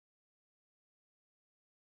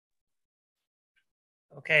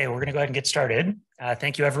Okay, we're going to go ahead and get started.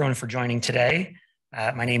 Thank you everyone for joining today.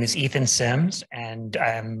 My name is Ethan Sims, and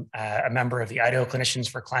I'm a member of the Idaho Clinicians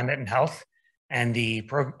for Climate and Health and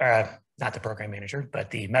not the program manager,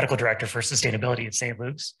 but the medical director for sustainability at St.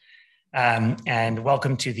 Luke's. And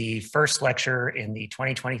welcome to the first lecture in the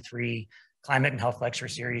 2023 Climate and Health Lecture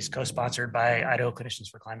Series, co-sponsored by Idaho Clinicians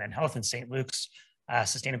for Climate and Health and St. Luke's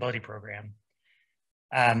sustainability program.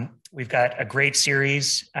 We've got a great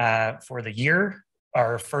series for the year.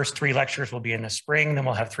 Our first 3 lectures will be in the spring, then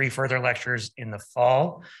we'll have 3 further lectures in the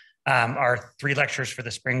fall. Our 3 lectures for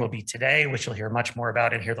the spring will be today, which you'll hear much more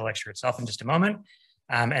about and hear the lecture itself in just a moment.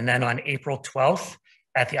 And then on April 12th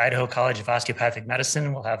at the Idaho College of Osteopathic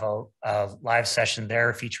Medicine, we'll have a live session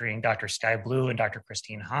there featuring Dr. Sky Blue and Dr.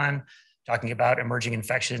 Christine Hahn, talking about emerging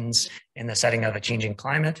infections in the setting of a changing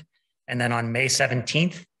climate. And then on May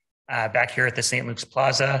 17th, back here at the St. Luke's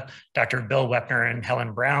Plaza, Dr. Bill Wepner and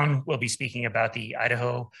Helen Brown will be speaking about the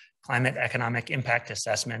Idaho Climate Economic Impact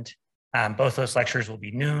Assessment. Both those lectures will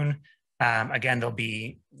be noon. Again, they'll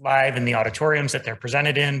be live in the auditoriums that they're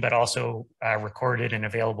presented in, but also recorded and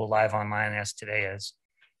available live online as today is.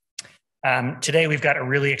 Today, we've got a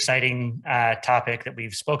really exciting topic that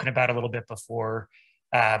we've spoken about a little bit before,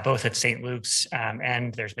 both at St. Luke's,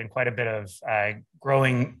 and there's been quite a bit of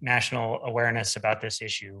growing national awareness about this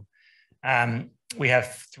issue. We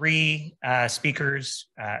have 3 speakers,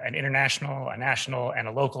 an international, a national, and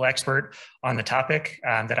a local expert on the topic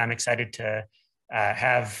that I'm excited to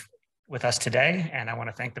have with us today, and I want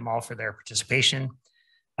to thank them all for their participation.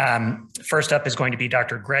 First up is going to be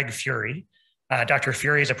Dr. Gregg Furie. Dr.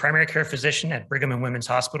 Furie is a primary care physician at Brigham and Women's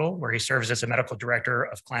Hospital, where he serves as a medical director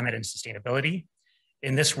of climate and sustainability.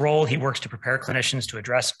 In this role, he works to prepare clinicians to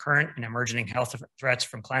address current and emerging health threats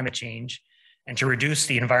from climate change and to reduce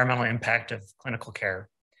the environmental impact of clinical care.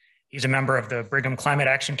 He's a member of the Brigham Climate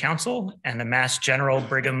Action Council and the Mass General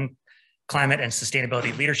Brigham Climate and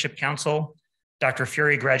Sustainability Leadership Council. Dr.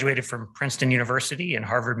 Furie graduated from Princeton University and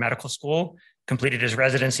Harvard Medical School, completed his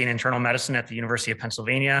residency in internal medicine at the University of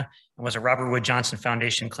Pennsylvania, and was a Robert Wood Johnson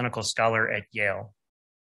Foundation clinical scholar at Yale.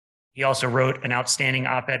 He also wrote an outstanding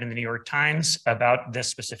op-ed in the New York Times about this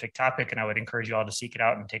specific topic, and I would encourage you all to seek it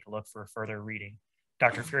out and take a look for further reading.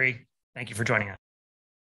 Dr. Furie, thank you for joining us.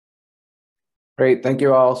 Great. Thank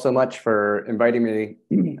you all so much for inviting me.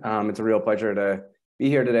 It's a real pleasure to be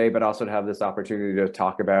here today, but also to have this opportunity to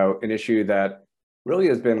talk about an issue that really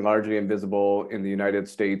has been largely invisible in the United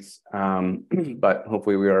States, but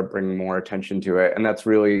hopefully we are bringing more attention to it. And that's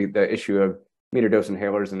really the issue of metered-dose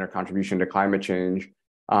inhalers and their contribution to climate change.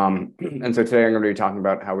 And so today I'm going to be talking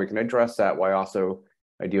about how we can address that while also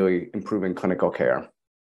ideally improving clinical care.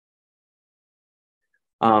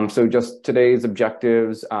 So just today's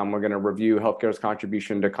objectives, we're going to review healthcare's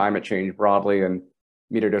contribution to climate change broadly and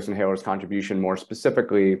metered-dose inhalers' contribution more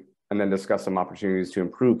specifically, and then discuss some opportunities to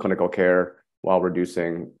improve clinical care while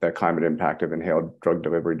reducing the climate impact of inhaled drug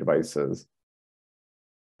delivery devices.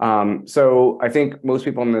 So I think most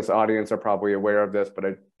people in this audience are probably aware of this, but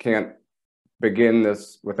I can't begin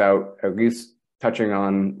this without at least touching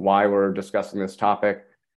on why we're discussing this topic.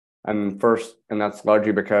 And that's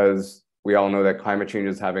largely because we all know that climate change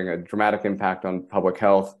is having a dramatic impact on public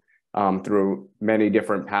health through many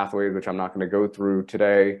different pathways, which I'm not going to go through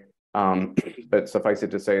today. But suffice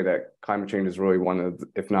it to say that climate change is really one of,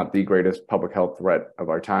 if not the greatest public health threat of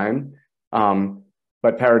our time.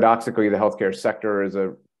 But paradoxically, the healthcare sector is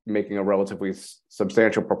making a relatively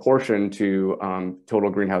substantial proportion to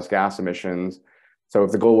total greenhouse gas emissions. So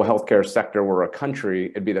if the global healthcare sector were a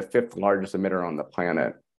country, it'd be the 5th largest emitter on the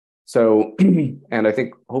planet. So, and I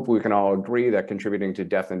think hopefully we can all agree that contributing to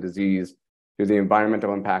death and disease through the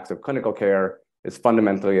environmental impacts of clinical care is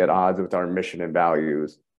fundamentally at odds with our mission and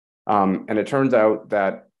values. And it turns out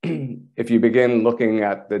that if you begin looking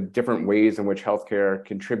at the different ways in which healthcare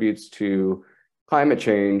contributes to climate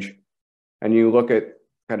change, and you look at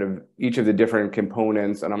kind of each of the different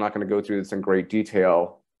components, and I'm not going to go through this in great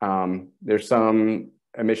detail, there's some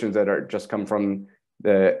emissions that are just come from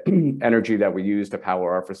the energy that we use to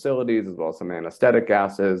power our facilities, as well as some anesthetic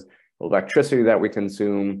gases, electricity that we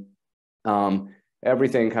consume,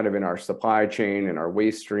 everything kind of in our supply chain and our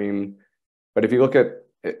waste stream. But if you look at,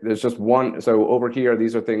 there's just one, so over here,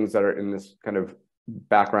 these are things that are in this kind of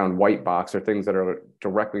background white box, or things that are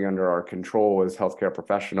directly under our control as healthcare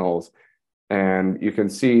professionals. And you can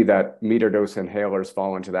see that metered-dose inhalers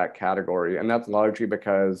fall into that category. And that's largely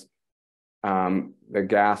because the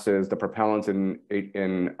gases, the propellants in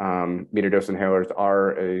metered-dose inhalers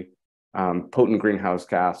are a potent greenhouse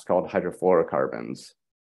gas called hydrofluorocarbons.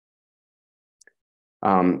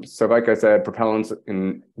 So like I said, propellants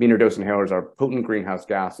in metered-dose inhalers are potent greenhouse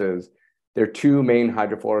gases There are two main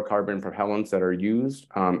hydrofluorocarbon propellants that are used,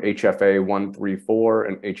 HFA 134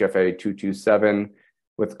 and HFA 227,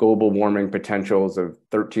 with global warming potentials of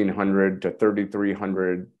 1,300 to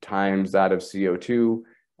 3,300 times that of CO2,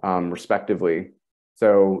 respectively.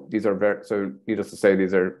 So these are needless to say,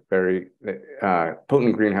 these are very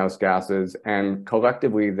potent greenhouse gases, and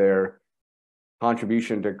collectively their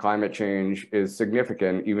contribution to climate change is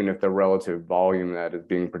significant, even if the relative volume that is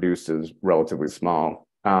being produced is relatively small.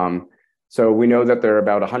 So we know that there are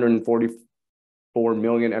about 144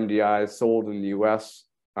 million MDIs sold in the US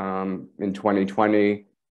in 2020,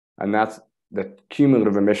 and that's the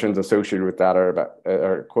cumulative emissions associated with that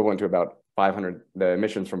are equivalent to about the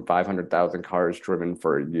emissions from 500,000 cars driven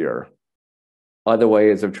for a year. Other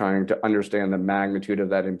ways of trying to understand the magnitude of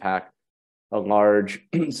that impact: a large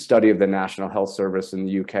study of the National Health Service in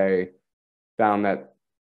the UK found that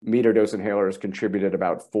meter-dose inhalers contributed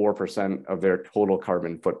about 4% of their total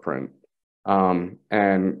carbon footprint.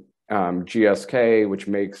 GSK, which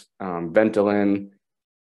makes Ventolin,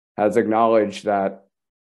 has acknowledged that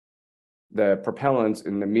the propellants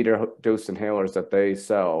in the meter-dose inhalers that they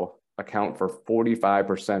sell account for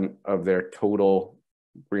 45% of their total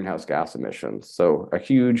greenhouse gas emissions. So a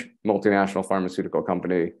huge multinational pharmaceutical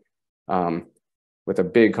company with a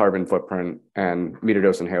big carbon footprint, and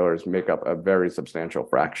meter-dose inhalers make up a very substantial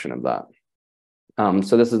fraction of that.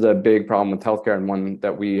 So this is a big problem with healthcare, and one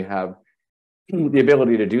that we have the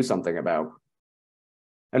ability to do something about.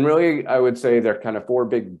 And really, I would say there are kind of four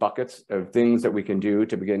big buckets of things that we can do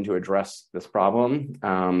to begin to address this problem.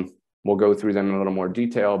 We'll go through them in a little more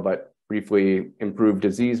detail, but briefly: improve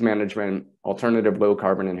disease management, alternative low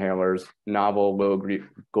carbon inhalers, novel low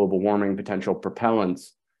global warming potential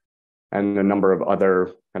propellants, and a number of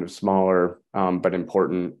other kind of smaller but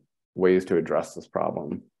important ways to address this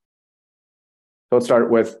problem. So let's start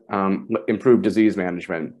with improved disease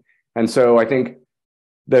management. And so I think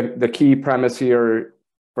the key premise here,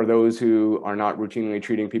 for those who are not routinely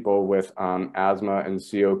treating people with asthma and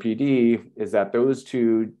COPD, is that those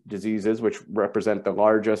two diseases, which represent the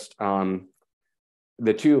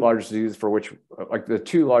two largest diseases for which, like the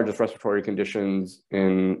two largest respiratory conditions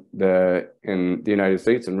in the United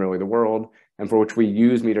States and really the world, and for which we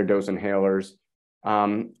use meter-dose inhalers,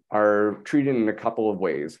 are treated in a couple of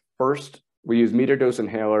ways. First, we use meter-dose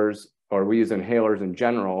inhalers, or we use inhalers in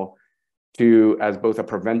general, as both a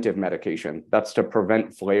preventive medication. That's to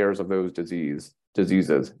prevent flares of those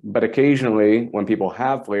diseases. But occasionally, when people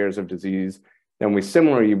have flares of disease, then we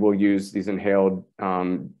similarly will use these inhaled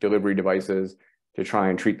delivery devices to try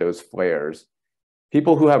and treat those flares.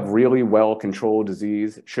 People who have really well-controlled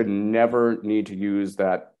disease should never need to use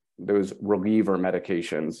those reliever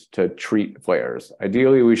medications to treat flares.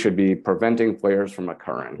 Ideally, we should be preventing flares from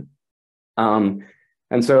occurring. And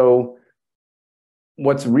so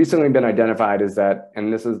what's recently been identified is that,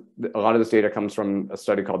 and this is a lot of this data comes from a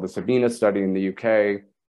study called the Sabina study in the UK,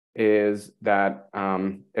 is that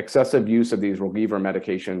excessive use of these reliever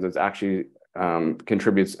medications is actually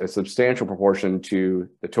contributes a substantial proportion to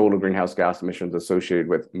the total greenhouse gas emissions associated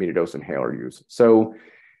with meter-dose inhaler use. So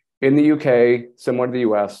in the UK, similar to the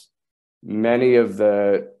US,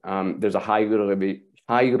 there's a high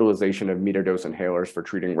utilization of meter-dose inhalers for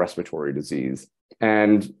treating respiratory disease.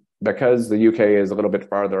 And because the UK is a little bit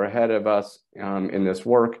farther ahead of us in this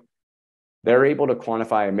work, they're able to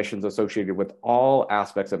quantify emissions associated with all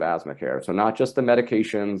aspects of asthma care. So not just the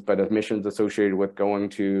medications, but emissions associated with going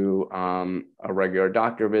to a regular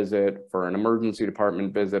doctor visit, for an emergency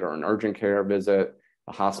department visit, or an urgent care visit,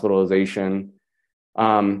 a hospitalization.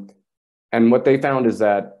 And what they found is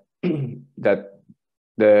that that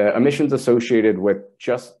the emissions associated with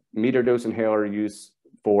just meter-dose inhaler use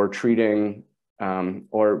for treating,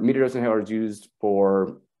 or meter-dose inhalers used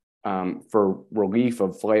for relief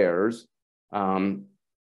of flares.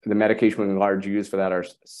 The medication we large use for that are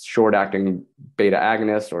short-acting beta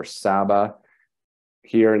agonists, or SABA.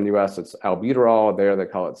 Here in the US, it's albuterol. There, they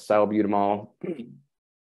call it salbutamol.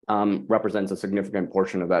 Represents a significant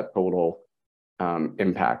portion of that total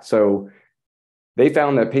impact. So they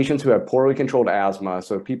found that patients who have poorly controlled asthma,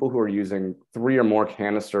 so people who are using 3 or more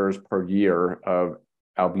canisters per year of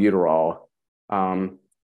albuterol,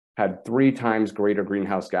 had 3 times greater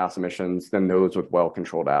greenhouse gas emissions than those with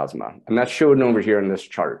well-controlled asthma. And that's shown over here in this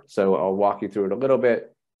chart. So I'll walk you through it a little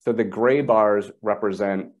bit. So the gray bars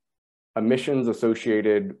represent emissions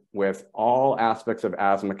associated with all aspects of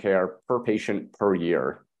asthma care per patient per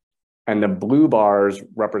year. And the blue bars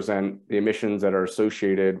represent the emissions that are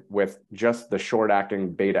associated with just the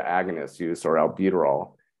short-acting beta agonist use, or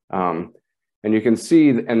albuterol. And you can see,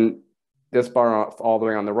 and this bar all the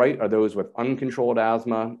way on the right are those with uncontrolled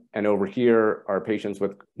asthma, and over here are patients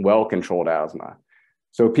with well-controlled asthma.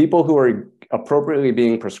 So people who are appropriately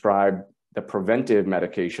being prescribed the preventive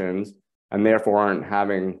medications and therefore aren't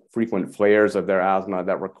having frequent flares of their asthma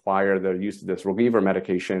that require the use of this reliever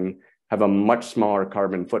medication have a much smaller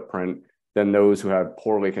carbon footprint than those who have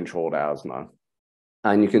poorly controlled asthma.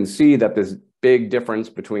 And you can see that this big difference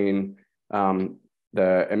between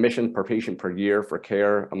the emissions per patient per year for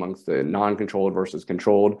care amongst the non-controlled versus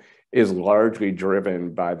controlled is largely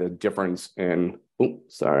driven by the difference in,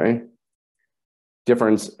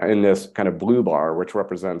 difference in this kind of blue bar, which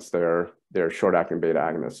represents their short-acting beta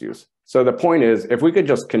agonist use. So the point is, if we could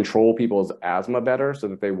just control people's asthma better so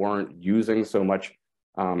that they weren't using so much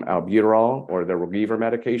albuterol or the reliever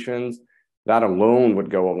medications, that alone would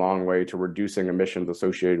go a long way to reducing emissions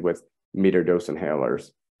associated with meter dose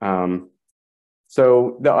inhalers.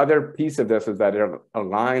 So the other piece of this is that it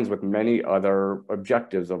aligns with many other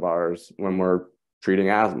objectives of ours when we're treating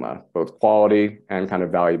asthma, both quality and kind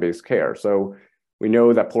of value-based care. So we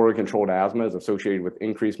know that poorly controlled asthma is associated with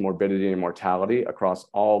increased morbidity and mortality across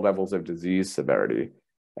all levels of disease severity.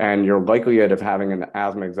 And your likelihood of having an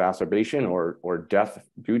asthma exacerbation or death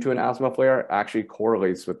due to an asthma flare actually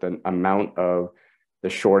correlates with the amount of the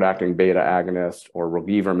short-acting beta agonist or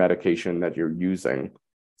reliever medication that you're using.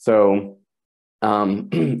 So,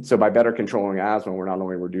 so by better controlling asthma, we're not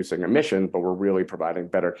only reducing emissions, but we're really providing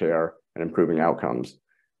better care and improving outcomes.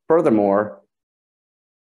 Furthermore,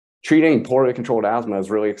 treating poorly controlled asthma is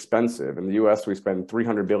really expensive. In the US, we spend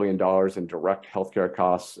 $300 billion in direct healthcare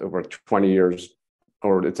costs over 20 years,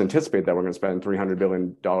 or it's anticipated that we're going to spend $300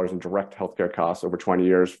 billion in direct healthcare costs over 20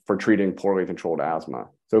 years for treating poorly controlled asthma.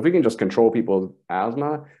 So if we can just control people's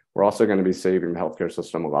asthma, we're also going to be saving the healthcare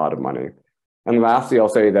system a lot of money. And lastly, I'll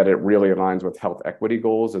say that it really aligns with health equity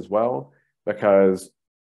goals as well, because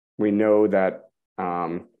we know that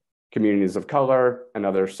communities of color and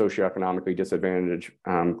other socioeconomically disadvantaged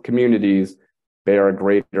communities bear a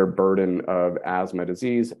greater burden of asthma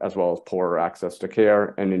disease, as well as poorer access to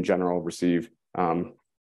care, and in general receive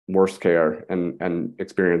worse care and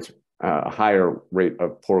experience a higher rate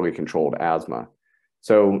of poorly controlled asthma.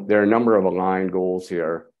 So there are a number of aligned goals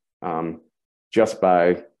here just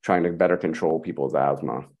by trying to better control people's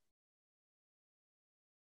asthma.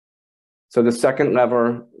 So the second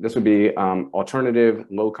lever, this would be alternative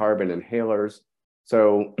low carbon inhalers.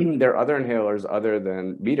 So there are other inhalers other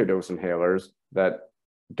than meter dose inhalers that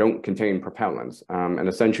don't contain propellants. And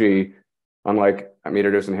essentially, unlike meter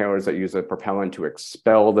dose inhalers that use a propellant to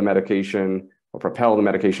expel the medication or propel the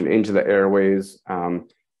medication into the airways,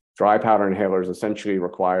 dry powder inhalers essentially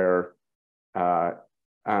require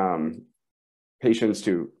patients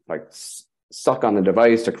to suck on the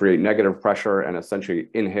device to create negative pressure and essentially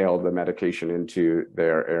inhale the medication into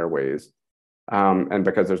their airways. And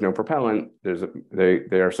because there's no propellant, they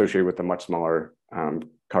are associated with a much smaller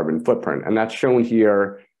carbon footprint. And that's shown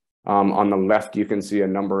here. On the left, you can see a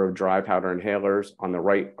number of dry powder inhalers. On the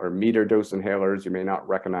right are meter dose inhalers. You may not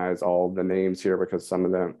recognize all the names here because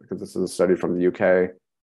this is a study from the UK.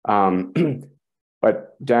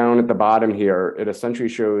 But down at the bottom here, it essentially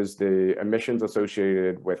shows the emissions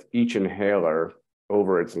associated with each inhaler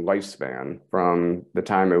over its lifespan from the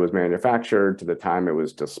time it was manufactured to the time it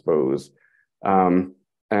was disposed. And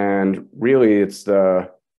really, it's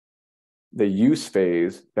the use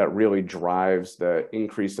phase that really drives the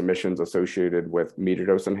increased emissions associated with meter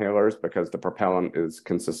dose inhalers because the propellant is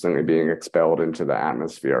consistently being expelled into the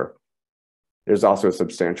atmosphere. There's also a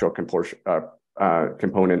substantial component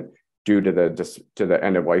due to the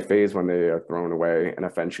end of life phase when they are thrown away, and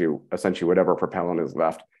essentially whatever propellant is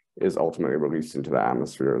left is ultimately released into the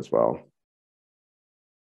atmosphere as well.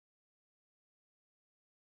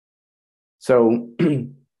 So the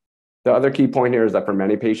other key point here is that for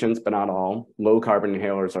many patients, but not all, low carbon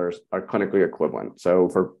inhalers are clinically equivalent. So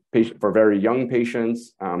for very young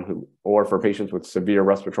patients or for patients with severe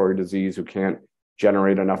respiratory disease who can't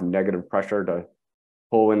generate enough negative pressure to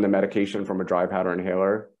pull in the medication from a dry powder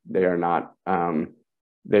inhaler, they are not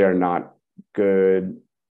good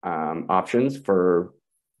options for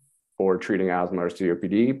treating asthma or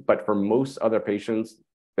COPD. But for most other patients,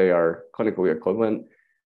 they are clinically equivalent.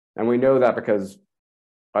 And we know that because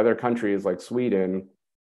other countries like Sweden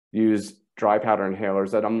use dry powder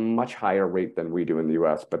inhalers at a much higher rate than we do in the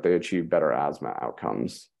US, but they achieve better asthma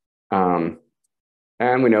outcomes. And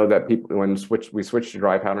we know that people, when we switch to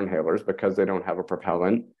dry powder inhalers, because they don't have a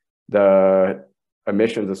propellant, the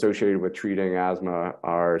emissions associated with treating asthma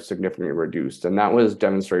are significantly reduced. And that was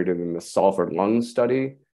demonstrated in the Salford Lung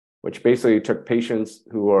study, which basically took patients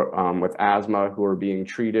who are with asthma who are being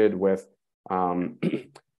treated with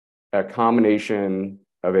a combination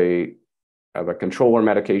of a controller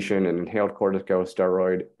medication, an inhaled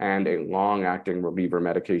corticosteroid, and a long-acting reliever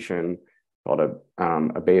medication called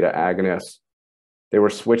a beta agonist. They were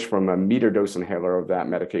switched from a meter dose inhaler of that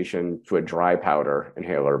medication to a dry powder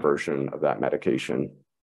inhaler version of that medication.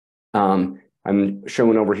 And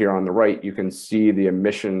shown over here on the right, you can see the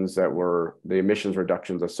emissions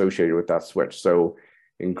reductions associated with that switch. So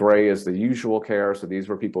in gray is the usual care. So these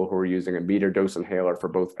were people who were using a meter dose inhaler for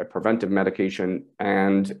both a preventive medication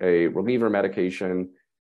and a reliever medication.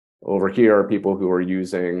 Over here are people who are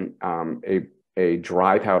using a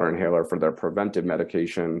dry powder inhaler for their preventive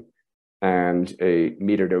medication and a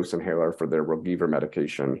meter dose inhaler for their reliever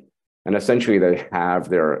medication. And essentially they have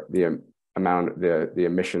the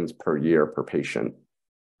emissions per year per patient.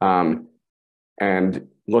 And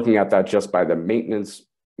looking at that just by the maintenance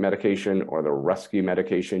medication or the rescue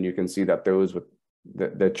medication, you can see that those with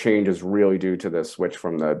the change is really due to the switch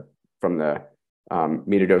from the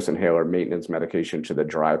meter dose inhaler maintenance medication to the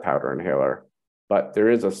dry powder inhaler. But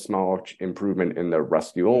there is a small improvement in the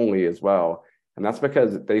rescue only as well. And that's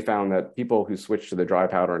because they found that people who switched to the dry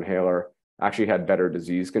powder inhaler actually had better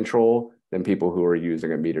disease control than people who are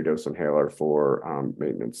using a meter dose inhaler for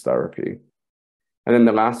maintenance therapy. And then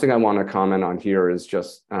the last thing I want to comment on here is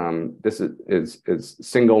just this is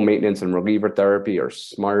single maintenance and reliever therapy, or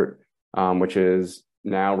SMART, which is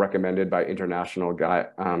now recommended by international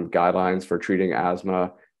guidelines for treating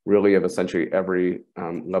asthma, really of essentially every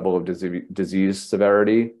level of disease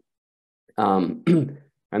severity.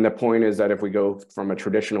 And the point is that if we go from a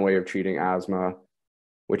traditional way of treating asthma,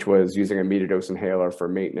 which was using a meter dose inhaler for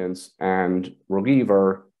maintenance and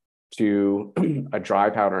reliever, to a dry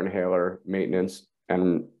powder inhaler maintenance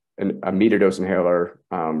and a meter dose inhaler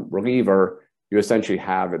reliever, you essentially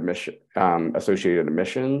have associated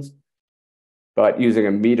emissions. But using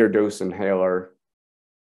a meter dose inhaler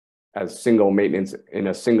as single maintenance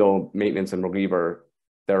and reliever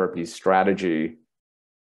therapy strategy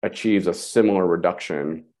achieves a similar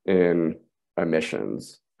reduction in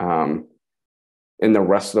emissions. In the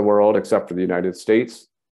rest of the world, except for the United States,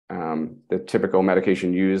 the typical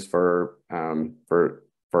medication used for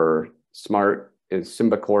SMART is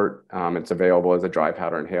Symbicort. It's available as a dry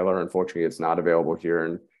powder inhaler. Unfortunately, it's not available here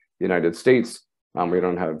in the United States. We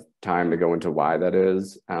don't have time to go into why that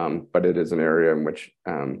is, but it is an area in which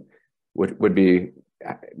would be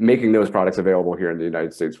making those products available here in the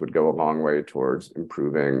United States would go a long way towards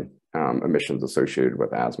improving emissions associated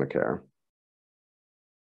with asthma care.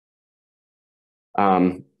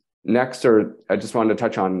 Next, I just wanted to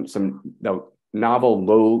touch on some novel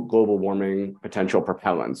low global warming potential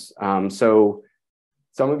propellants. So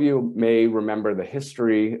some of you may remember the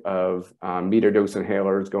history of meter dose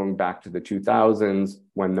inhalers going back to the 2000s,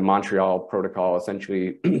 when the Montreal Protocol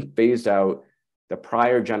essentially phased out the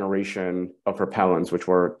prior generation of propellants, which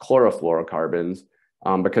were chlorofluorocarbons,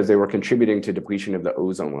 because they were contributing to depletion of the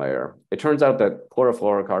ozone layer. It turns out that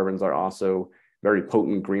chlorofluorocarbons are also very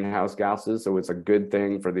potent greenhouse gases, so it's a good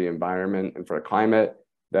thing for the environment and for the climate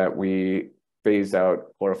that we phased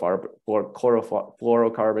out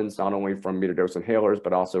chlorofluorocarbons, not only from meter dose inhalers,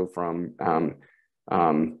 but also from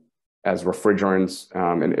as refrigerants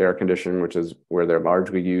in air conditioning, which is where they're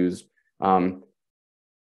largely used.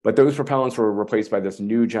 But those propellants were replaced by this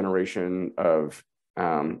new generation of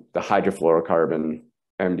the hydrofluorocarbon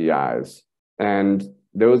MDIs. And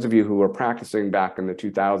those of you who were practicing back in the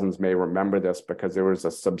 2000s may remember this, because there was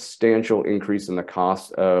a substantial increase in the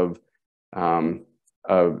cost of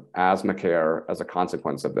asthma care as a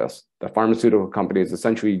consequence of this. The pharmaceutical companies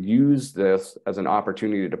essentially used this as an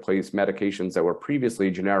opportunity to place medications that were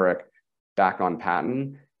previously generic back on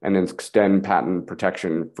patent and extend patent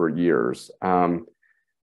protection for years.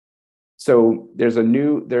 So there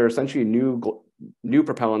are essentially new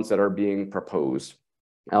propellants that are being proposed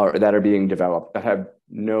or that are being developed that have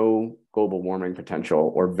no global warming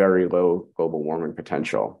potential or very low global warming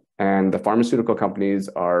potential. And the pharmaceutical companies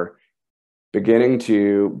are beginning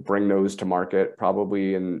to bring those to market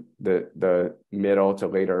probably in the middle to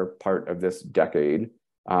later part of this decade.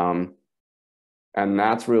 And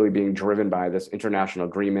that's really being driven by this international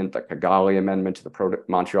agreement, the Kigali Amendment to the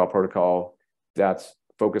Montreal Protocol, that's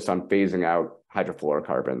focused on phasing out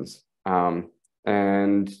hydrofluorocarbons.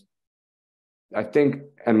 And I think,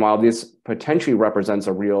 and while this potentially represents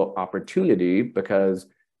a real opportunity, because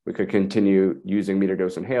we could continue using meter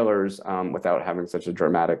dose inhalers without having such a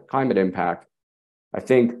dramatic climate impact, I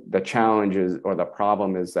think the challenge is, or the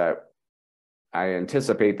problem is, that I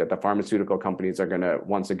anticipate that the pharmaceutical companies are going to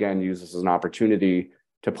once again use this as an opportunity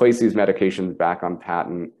to place these medications back on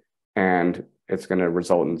patent, and it's going to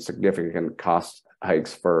result in significant cost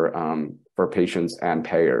hikes for patients and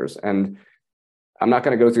payers. And I'm not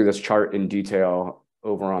going to go through this chart in detail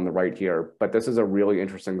over on the right here, but this is a really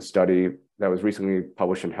interesting study that was recently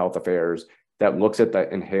published in Health Affairs that looks at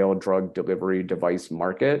the inhaled drug delivery device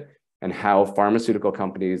market and how pharmaceutical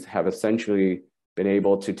companies have essentially been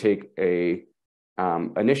able to take a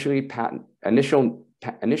initially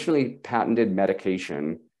patented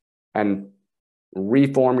medication and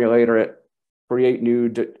reformulate it, create new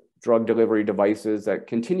drug delivery devices that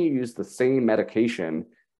continue to use the same medication,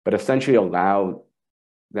 but essentially allow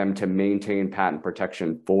them to maintain patent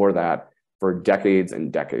protection for that for decades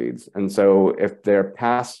and decades. And so if our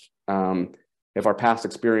past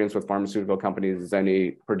experience with pharmaceutical companies is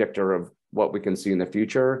any predictor of what we can see in the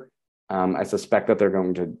future, I suspect that they're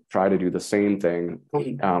going to try to do the same thing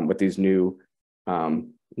with these new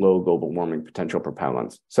low global warming potential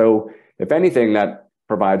propellants. So if anything, that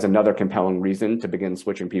provides another compelling reason to begin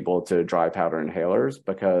switching people to dry powder inhalers,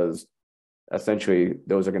 because essentially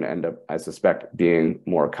those are going to end up, I suspect, being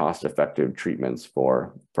more cost-effective treatments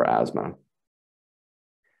for asthma.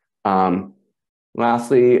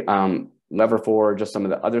 Lastly, lever 4, just some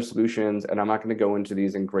of the other solutions, and I'm not going to go into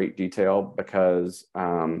these in great detail because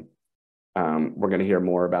we're going to hear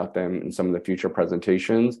more about them in some of the future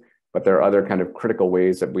presentations, but there are other kind of critical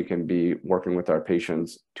ways that we can be working with our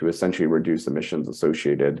patients to essentially reduce emissions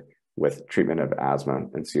associated with treatment of asthma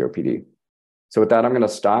and COPD. So with that, I'm going to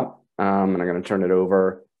stop, and I'm going to turn it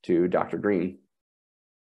over to Dr. Green.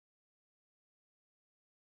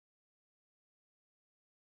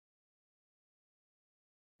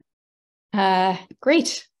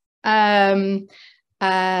 Great. Hi,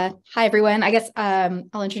 everyone. I guess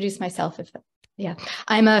I'll introduce myself.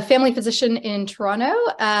 I'm a family physician in Toronto,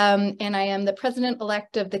 and I am the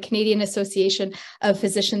president-elect of the Canadian Association of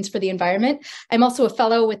Physicians for the Environment. I'm also a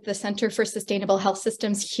fellow with the Centre for Sustainable Health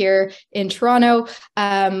Systems here in Toronto,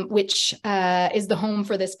 which is the home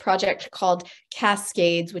for this project called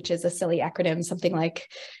Cascades, which is a silly acronym, something like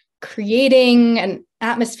creating an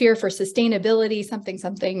atmosphere for sustainability,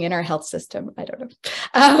 something in our health system. I don't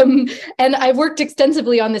know. And I've worked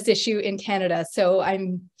extensively on this issue in Canada. So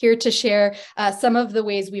I'm here to share some of the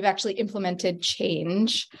ways we've actually implemented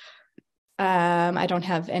change. I don't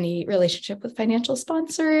have any relationship with financial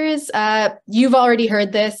sponsors. You've already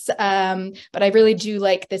heard this, but I really do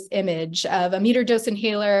like this image of a meter dose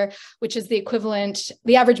inhaler, which is the equivalent,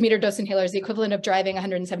 the average meter dose inhaler is the equivalent of driving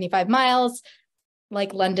 175 miles,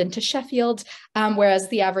 like London to Sheffield, whereas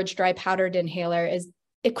the average dry powdered inhaler is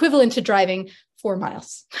equivalent to driving 4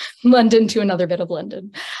 miles, London to another bit of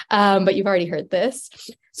London. But you've already heard this.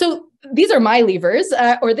 So these are my levers,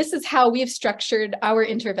 or this is how we've structured our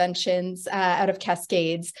interventions out of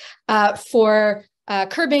Cascades for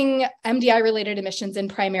curbing MDI-related emissions in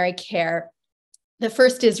primary care. The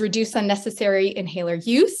first is reduce unnecessary inhaler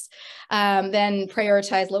use, then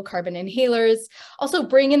prioritize low carbon inhalers, also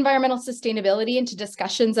bring environmental sustainability into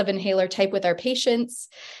discussions of inhaler type with our patients,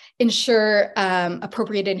 ensure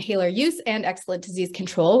appropriate inhaler use and excellent disease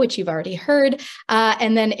control, which you've already heard,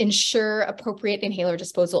 and then ensure appropriate inhaler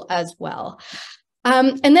disposal as well.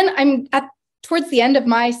 And then towards the end of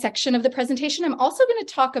my section of the presentation, I'm also going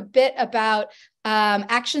to talk a bit about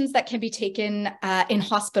actions that can be taken in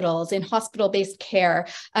hospitals, in hospital-based care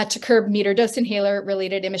to curb meter dose inhaler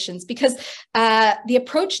related emissions, because the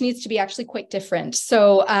approach needs to be actually quite different.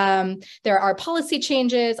 So there are policy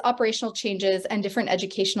changes, operational changes, and different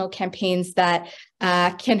educational campaigns that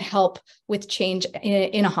can help with change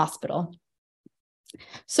in a hospital.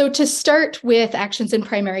 So to start with actions in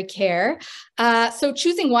primary care, so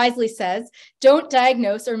choosing wisely says, don't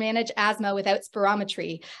diagnose or manage asthma without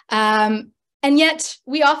spirometry. And yet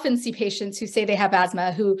we often see patients who say they have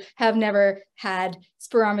asthma who have never had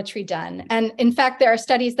spirometry done. And in fact, there are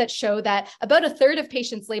studies that show that about 1/3 of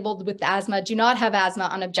patients labeled with asthma do not have asthma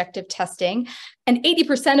on objective testing. And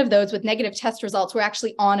 80% of those with negative test results were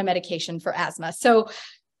actually on a medication for asthma. So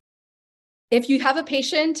if you have a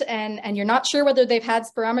patient and you're not sure whether they've had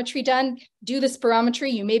spirometry done, do the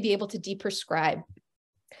spirometry. You may be able to deprescribe.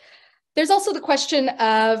 There's also the question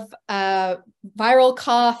of viral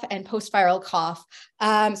cough and post-viral cough.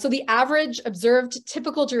 So the average observed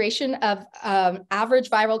typical duration of average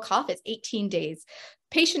viral cough is 18 days.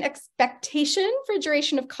 Patient expectation for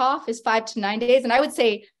duration of cough is 5 to 9 days. And I would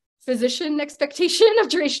say physician expectation of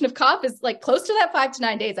duration of cough is like close to that 5 to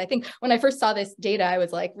 9 days. I think when I first saw this data, I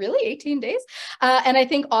was like, really, 18 days? And I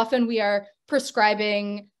think often we are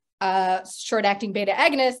prescribing short-acting beta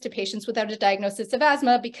agonists to patients without a diagnosis of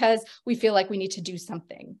asthma because we feel like we need to do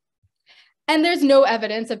something. And there's no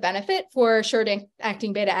evidence of benefit for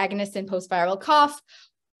short-acting beta agonists in post-viral cough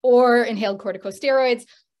or inhaled corticosteroids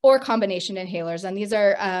or combination inhalers. And these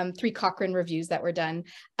are 3 Cochrane reviews that were done.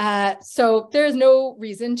 So there is no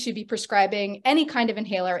reason to be prescribing any kind of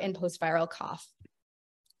inhaler in post-viral cough.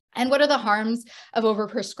 And what are the harms of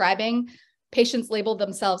overprescribing? Patients label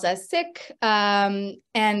themselves as sick, and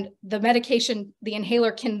the medication, the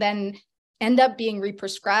inhaler, can then end up being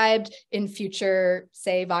represcribed in future,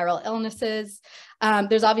 say, viral illnesses.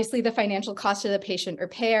 There's obviously the financial cost to the patient or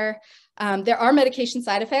payer. There are medication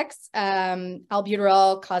side effects.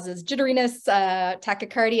 Albuterol causes jitteriness,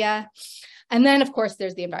 tachycardia. And then, of course,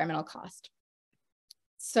 there's the environmental cost.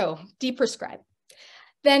 So deprescribe.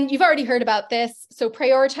 Then you've already heard about this. So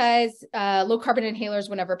prioritize low carbon inhalers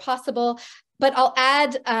whenever possible. But I'll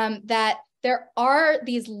add that there are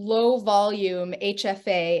these low volume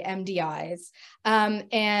HFA MDIs.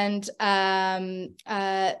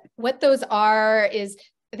 What those are is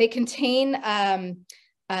they contain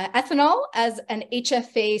ethanol as an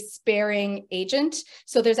HFA sparing agent.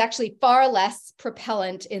 So there's actually far less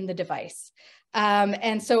propellant in the device.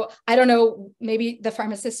 And so I don't know, maybe the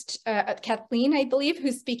pharmacist, Kathleen, I believe,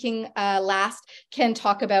 who's speaking last, can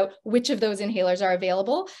talk about which of those inhalers are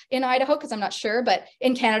available in Idaho, because I'm not sure. But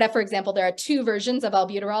in Canada, for example, there are 2 versions of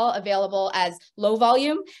albuterol available as low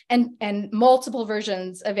volume and multiple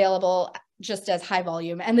versions available just as high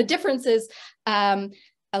volume. And the difference is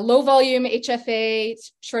a low volume HFA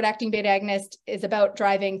short acting beta agonist is about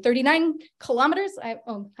driving 39 kilometers,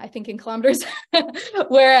 I think in kilometers,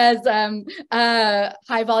 whereas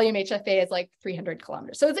high volume HFA is like 300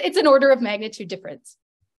 kilometers. So it's an order of magnitude difference.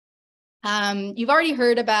 You've already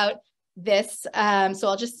heard about this, so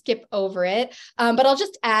I'll just skip over it. But I'll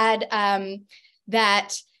just add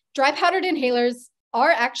that dry powdered inhalers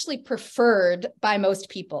are actually preferred by most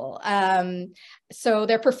people. So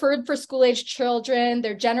they're preferred for school-aged children.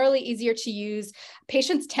 They're generally easier to use.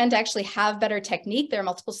 Patients tend to actually have better technique. There are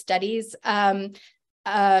multiple studies showing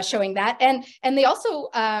that. And they also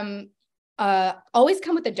always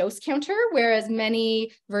come with a dose counter, whereas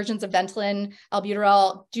many versions of Ventolin,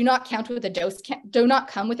 albuterol do not come with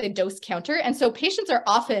a dose counter. And so patients are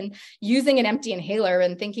often using an empty inhaler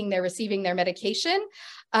and thinking they're receiving their medication.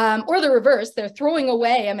 Or the reverse, they're throwing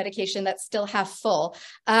away a medication that's still half full.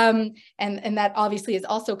 And that obviously is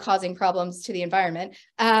also causing problems to the environment,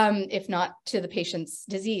 if not to the patient's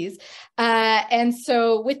disease. And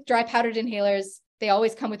so with dry powdered inhalers, they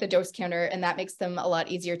always come with a dose counter, and that makes them a lot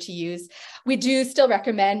easier to use. We do still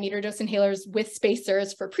recommend meter dose inhalers with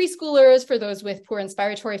spacers for preschoolers, for those with poor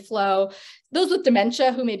inspiratory flow, those with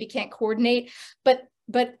dementia who maybe can't coordinate.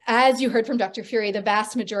 But as you heard from Dr. Furie, the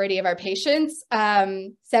vast majority of our patients,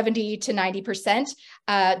 70 to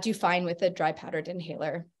 90%, do fine with a dry powdered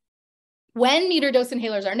inhaler. When meter dose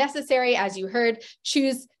inhalers are necessary, as you heard,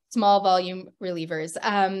 choose small volume relievers.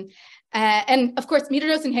 And of course, meter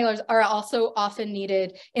dose inhalers are also often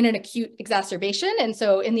needed in an acute exacerbation. And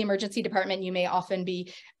so in the emergency department, you may often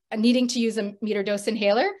be needing to use a meter dose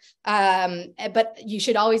inhaler, but you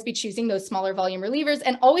should always be choosing those smaller volume relievers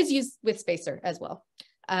and always use with spacer as well.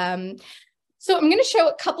 So I'm going to show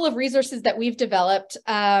a couple of resources that we've developed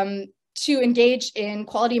to engage in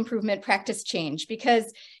quality improvement practice change,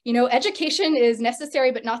 because, you know, education is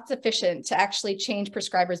necessary but not sufficient to actually change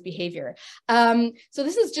prescribers' behavior. So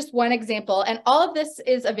this is just one example, and all of this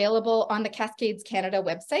is available on the Cascades Canada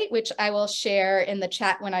website, which I will share in the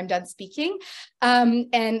chat when I'm done speaking.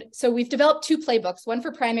 And so we've developed 2 playbooks, one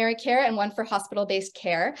for primary care and one for hospital-based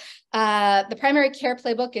care. The primary care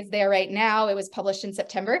playbook is there right now. It was published in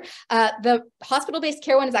September. The hospital-based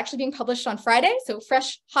care one is actually being published on Friday, so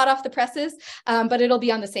fresh, hot off the presses, but it'll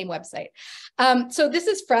be on the same website. So this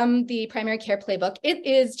is from the primary care playbook. It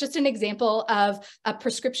is just an example of a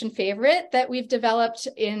prescription favorite that we've developed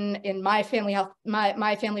in my family health,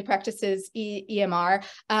 my family practices EMR,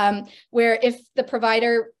 where if the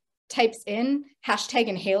provider types in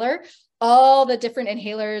 #inhaler, all the different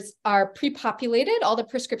inhalers are pre-populated, all the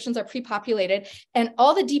prescriptions are pre-populated, and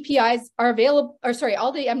all the DPIs are available, or sorry,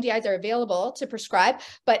 all the MDIs are available to prescribe,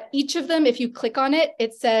 but each of them, if you click on it,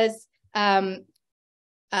 it says, there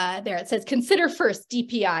it says, consider first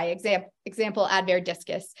DPI, example Advair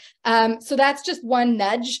discus. So that's just one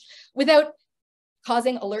nudge without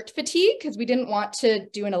causing alert fatigue, because we didn't want to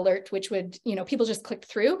do an alert, which would, you know, people just click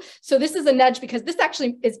through. So this is a nudge because this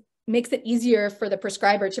actually makes it easier for the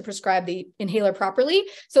prescriber to prescribe the inhaler properly.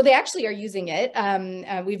 So they actually are using it.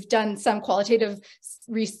 We've done some qualitative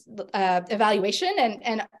evaluation,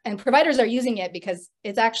 and providers are using it because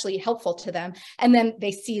it's actually helpful to them. And then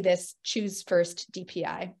they see this choose first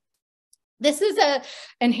DPI. This is a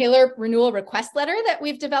inhaler renewal request letter that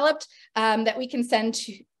we've developed that we can send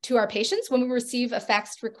to our patients when we receive a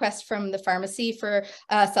faxed request from the pharmacy for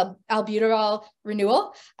albuterol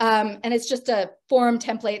renewal. And it's just a form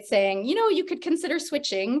template saying, you know, you could consider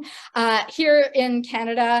switching. Here in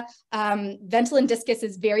Canada, Ventolin discus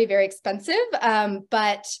is very, very expensive,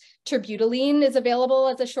 but terbutaline is available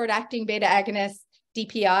as a short-acting beta agonist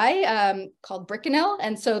DPI called Bricanil.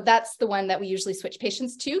 And so that's the one that we usually switch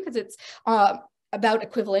patients to because it's about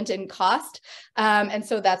equivalent in cost. And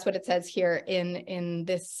so that's what it says here in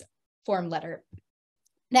this form letter.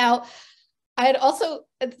 Now, I'd also,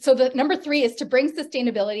 so the number 3 is to bring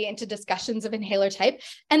sustainability into discussions of inhaler type.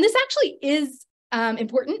 And this actually is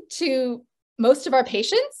important to most of our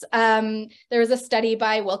patients. There was a study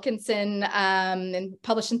by Wilkinson and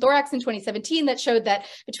published in Thorax in 2017 that showed that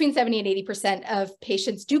between 70 and 80% of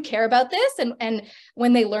patients do care about this. And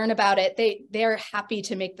when they learn about it, they're happy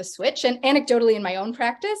to make the switch. And anecdotally in my own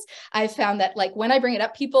practice, I've found that like when I bring it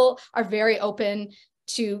up, people are very open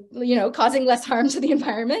to, you know, causing less harm to the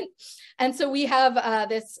environment. And so we have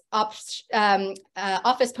this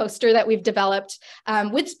office poster that we've developed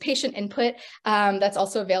with patient input that's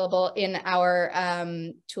also available in our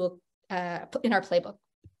tool, in our playbook.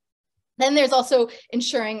 Then there's also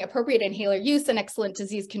ensuring appropriate inhaler use and excellent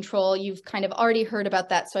disease control. You've kind of already heard about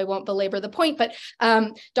that, so I won't belabor the point, but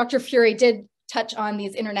Dr. Furie did touch on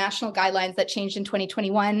these international guidelines that changed in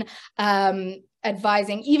 2021,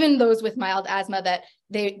 advising even those with mild asthma that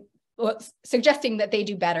suggesting that they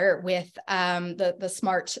do better with the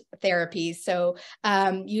smart therapies. So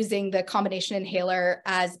using the combination inhaler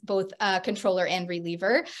as both a controller and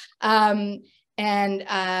reliever.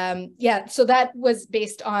 Yeah, so that was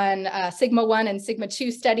based on Sigma 1 and Sigma 2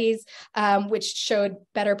 studies, which showed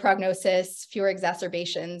better prognosis, fewer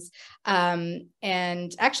exacerbations.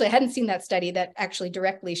 And actually, I hadn't seen that study that actually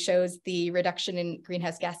directly shows the reduction in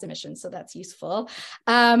greenhouse gas emissions, so that's useful.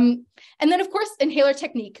 And then, of course, inhaler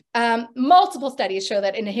technique. Multiple studies show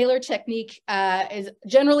that inhaler technique is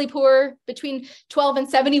generally poor. Between 12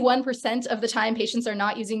 and 71% of the time, patients are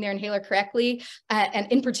not using their inhaler correctly.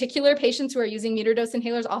 And in particular, patients who are using meter-dose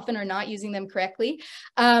inhalers often are not using them correctly.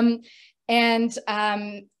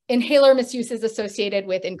 Inhaler misuse is associated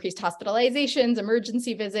with increased hospitalizations,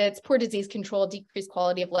 emergency visits, poor disease control, decreased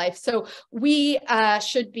quality of life. So we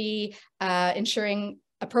should be ensuring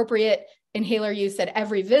appropriate inhaler use at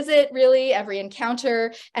every visit, really, every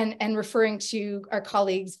encounter, and referring to our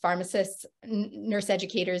colleagues, pharmacists, nurse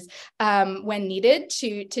educators, when needed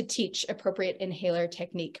to teach appropriate inhaler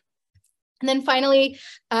technique. And then finally,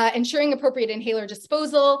 ensuring appropriate inhaler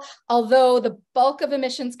disposal. Although the bulk of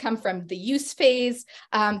emissions come from the use phase,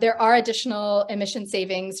 there are additional emission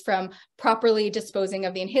savings from properly disposing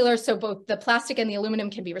of the inhaler. So both the plastic and the aluminum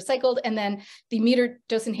can be recycled, and then the meter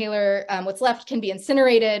dose inhaler, what's left, can be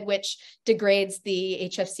incinerated, which degrades the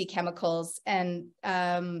HFC chemicals, and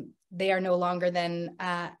they are no longer then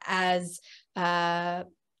as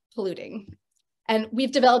polluting. And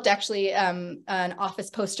we've developed actually an office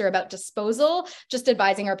poster about disposal, just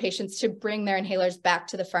advising our patients to bring their inhalers back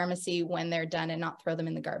to the pharmacy when they're done and not throw them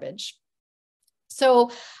in the garbage.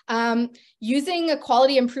 So using a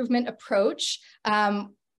quality improvement approach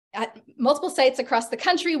at multiple sites across the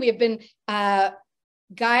country, we have been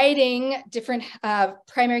guiding different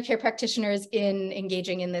primary care practitioners in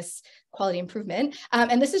engaging in this quality improvement.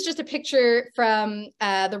 And this is just a picture from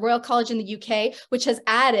the Royal College in the UK, which has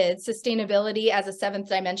added sustainability as a 7th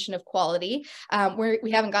dimension of quality.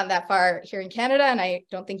 We haven't gotten that far here in Canada, and I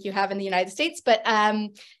don't think you have in the United States, but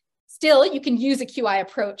still, you can use a QI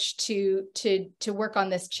approach to work on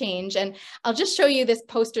this change. And I'll just show you this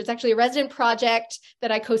poster. It's actually a resident project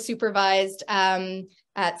that I co-supervised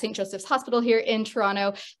at St. Joseph's Hospital here in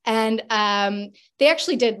Toronto. And they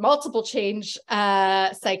actually did multiple change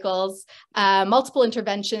cycles, multiple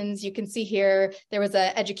interventions. You can see here, there was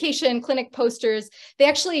an education, clinic posters. They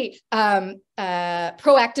actually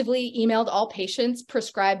proactively emailed all patients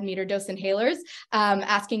prescribed meter dose inhalers,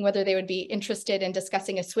 asking whether they would be interested in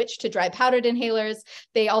discussing a switch to dry powdered inhalers.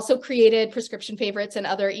 They also created prescription favorites and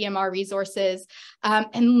other EMR resources.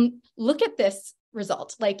 And look at this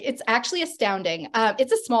result. Like, it's actually astounding.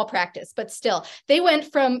 It's a small practice, but still, they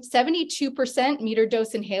went from 72% meter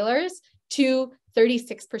dose inhalers to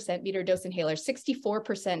 36% meter dose inhalers,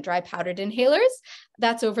 64% dry powdered inhalers.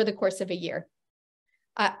 That's over the course of a year.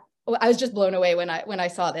 I was just blown away when I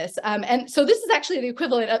saw this. And so this is actually the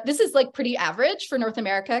equivalent of, this is like pretty average for North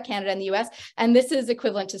America, Canada, and the US. And this is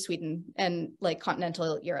equivalent to Sweden and like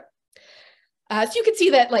continental Europe. So you can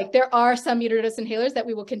see that like there are some meter dose inhalers that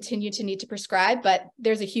we will continue to need to prescribe, but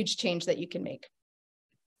there's a huge change that you can make.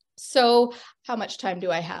 So how much time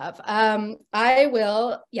do I have?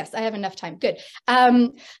 Yes, I have enough time. Good.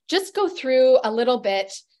 Just go through a little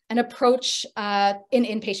bit an approach in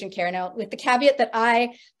inpatient care. Now, with the caveat that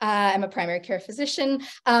I am a primary care physician,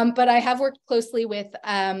 but I have worked closely with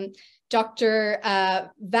Dr.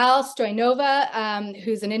 Val Stoyanova,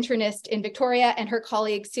 who's an internist in Victoria, and her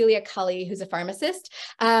colleague Celia Cully, who's a pharmacist,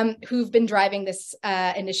 who've been driving this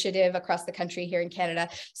initiative across the country here in Canada.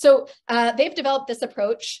 So they've developed this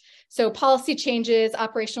approach. So policy changes,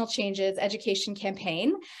 operational changes, education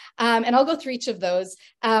campaign, and I'll go through each of those.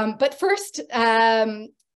 But first,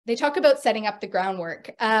 they talk about setting up the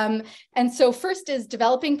groundwork. And so first is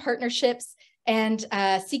developing partnerships and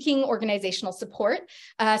seeking organizational support.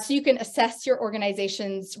 So you can assess your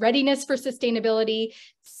organization's readiness for sustainability,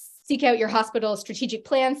 seek out your hospital's strategic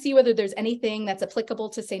plan, see whether there's anything that's applicable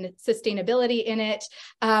to sustainability in it.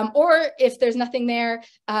 Or if there's nothing there,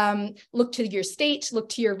 look to your state, look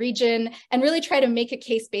to your region, and really try to make a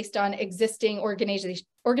case based on existing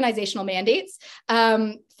organizational mandates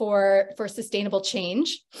for sustainable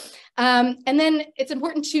change. And then it's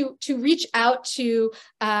important to reach out to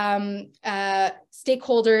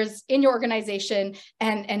stakeholders in your organization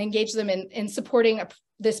and engage them in supporting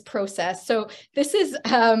this process. So this is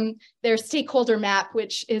their stakeholder map,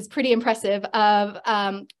 which is pretty impressive, of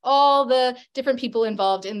all the different people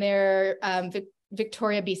involved in their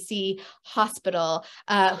Victoria, BC hospital,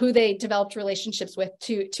 who they developed relationships with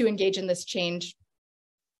to engage in this change.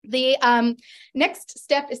 The next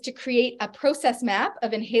step is to create a process map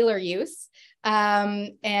of inhaler use.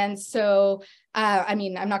 And so, I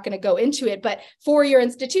mean, I'm not going to go into it, but for your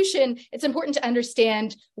institution, it's important to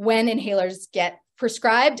understand when inhalers get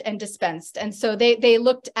prescribed and dispensed. And so they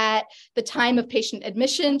looked at the time of patient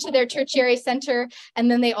admission to their tertiary center. And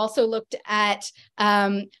then they also looked at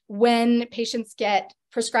when patients get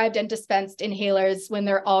prescribed and dispensed inhalers when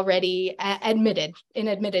they're already admitted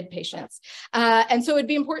patients. And so it'd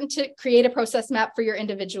be important to create a process map for your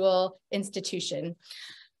individual institution.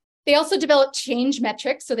 They also developed change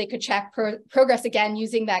metrics so they could track progress again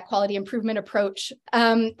using that quality improvement approach.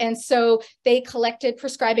 And so they collected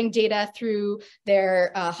prescribing data through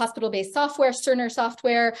their hospital-based software, Cerner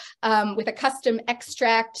software, with a custom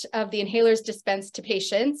extract of the inhalers dispensed to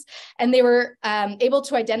patients. And they were able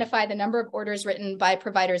to identify the number of orders written by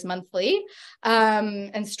providers monthly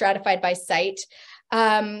and stratified by site.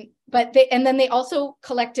 And then they also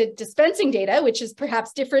collected dispensing data, which is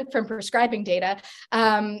perhaps different from prescribing data.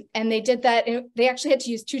 And they did that, they actually had to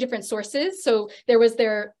use two different sources. So there was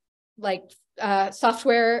their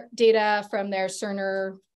software data from their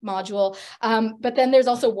Cerner module. But then there's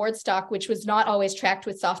also ward stock, which was not always tracked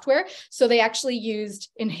with software. So they actually used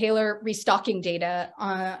inhaler restocking data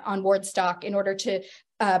on ward stock in order to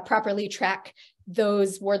properly track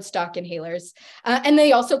those ward stock inhalers. And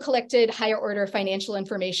they also collected higher order financial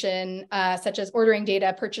information, such as ordering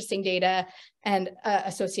data, purchasing data, and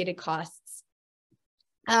associated costs.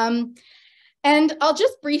 And I'll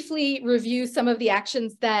just briefly review some of the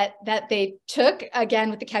actions that they took, again,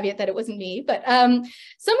 with the caveat that it wasn't me, but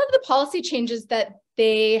some of the policy changes that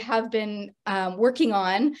they have been working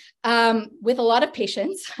on with a lot of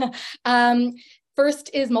patients. First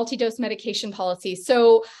is multi-dose medication policy.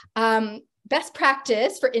 So best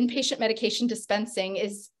practice for inpatient medication dispensing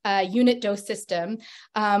is a unit dose system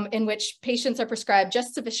in which patients are prescribed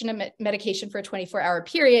just sufficient medication for a 24-hour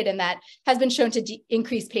period, and that has been shown to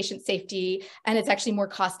increase patient safety, and it's actually more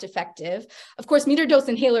cost effective. Of course, meter dose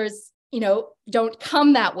inhalers, don't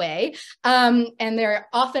come that way, and they're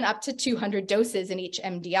often up to 200 doses in each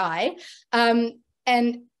MDI.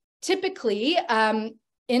 And typically,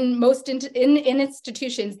 in most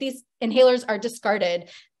institutions, these inhalers are discarded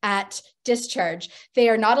at discharge. They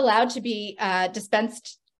are not allowed to be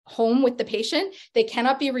dispensed home with the patient. They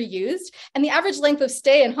cannot be reused. And the average length of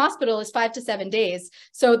stay in hospital is 5 to 7 days.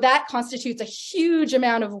 So that constitutes a huge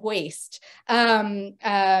amount of waste.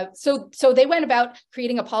 So they went about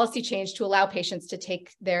creating a policy change to allow patients to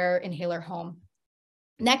take their inhaler home.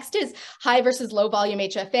 Next is high versus low volume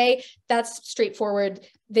HFA. That's straightforward.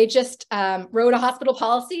 They just wrote a hospital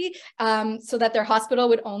policy so that their hospital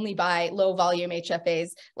would only buy low volume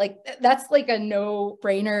HFAs. That's like a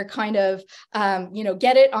no-brainer kind of,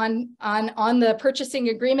 get it on the purchasing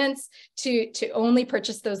agreements to only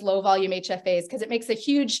purchase those low volume HFAs, because it makes a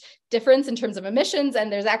huge difference in terms of emissions,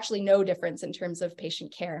 and there's actually no difference in terms of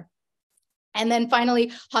patient care. And then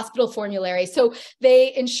finally, hospital formulary. So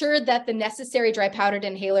they ensured that the necessary dry powdered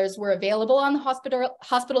inhalers were available on the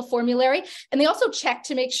hospital formulary. And they also checked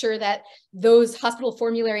to make sure that those hospital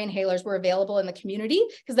formulary inhalers were available in the community,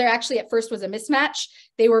 because there actually at first was a mismatch.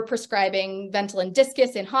 They were prescribing Ventolin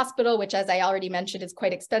Discus in hospital, which, as I already mentioned, is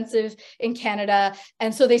quite expensive in Canada.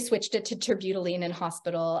 And so they switched it to terbutaline in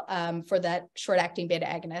hospital for that short-acting beta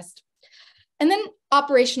agonist. And then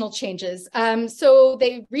operational changes. So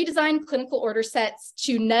they redesigned clinical order sets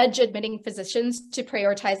to nudge admitting physicians to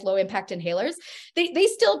prioritize low impact inhalers. They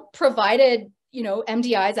still provided,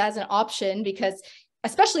 MDIs as an option, because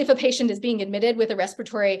especially if a patient is being admitted with a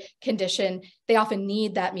respiratory condition, they often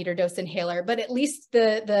need that meter dose inhaler, but at least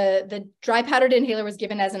the dry powdered inhaler was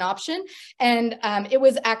given as an option. And it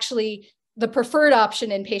was actually the preferred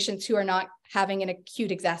option in patients who are not having an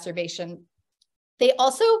acute exacerbation. They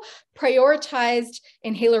also prioritized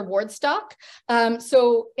inhaler ward stock.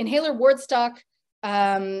 So inhaler ward stock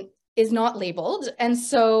is not labeled, and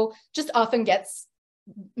so just often gets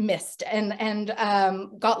missed and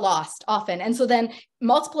got lost often. And so then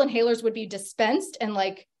multiple inhalers would be dispensed and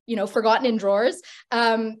forgotten in drawers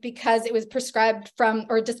because it was prescribed from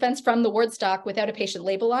or dispensed from the ward stock without a patient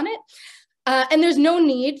label on it. And there's no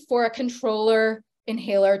need for a controller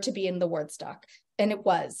inhaler to be in the ward stock. And it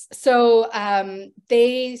was. So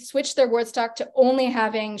they switched their ward stock to only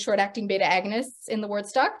having short-acting beta agonists in the ward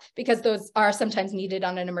stock, because those are sometimes needed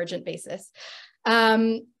on an emergent basis.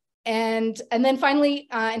 And then finally,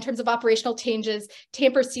 in terms of operational changes,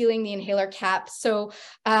 tamper sealing the inhaler cap. So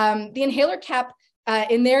the inhaler cap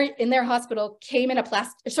in their hospital came in a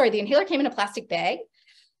the inhaler came in a plastic bag.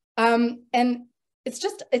 And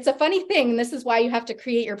it's a funny thing. This is why you have to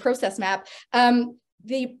create your process map.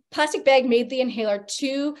 The plastic bag made the inhaler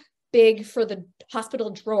too big for the hospital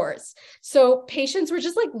drawers. So patients were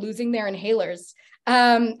just losing their inhalers.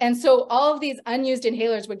 And so all of these unused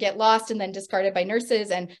inhalers would get lost and then discarded by nurses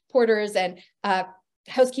and porters and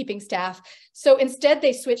housekeeping staff. So instead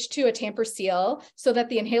they switched to a tamper seal so that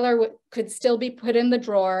the inhaler could still be put in the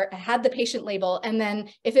drawer, had the patient label, and then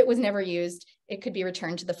if it was never used, it could be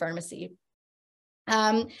returned to the pharmacy.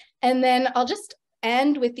 And then I'll just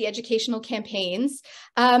end with the educational campaigns.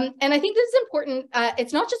 And I think this is important.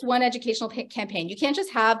 It's not just one educational campaign. You can't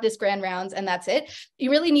just have this grand rounds and that's it.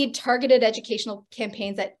 You really need targeted educational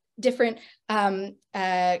campaigns at different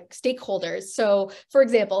stakeholders. So for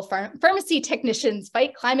example, pharmacy technicians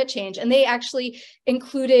fight climate change, and they actually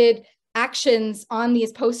included actions on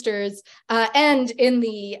these posters and in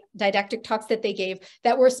the didactic talks that they gave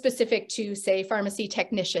that were specific to, say, pharmacy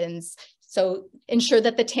technicians. So ensure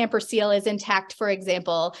that the tamper seal is intact, for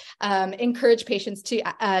example, encourage patients to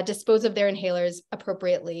dispose of their inhalers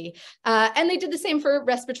appropriately. And they did the same for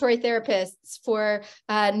respiratory therapists, for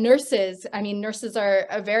nurses. I mean, nurses are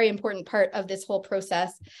a very important part of this whole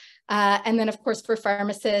process. And then, of course, for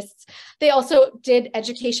pharmacists, they also did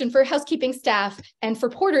education for housekeeping staff and for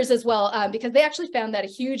porters as well, because they actually found that a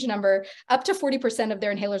huge number, up to 40% of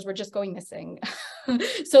their inhalers were just going missing.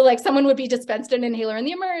 So someone would be dispensed an inhaler in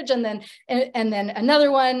the emerge, and then another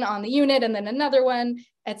one on the unit, and then another one,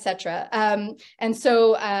 etc. And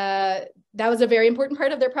so that was a very important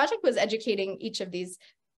part of their project, was educating each of these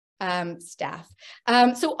staff.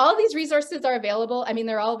 So all these resources are available. I mean,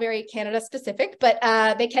 they're all very Canada specific, but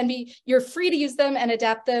you're free to use them and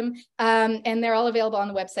adapt them. And they're all available on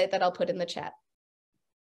the website that I'll put in the chat.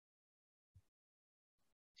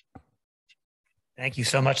 Thank you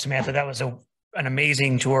so much, Samantha. That was an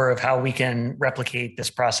amazing tour of how we can replicate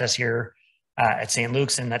this process here at St.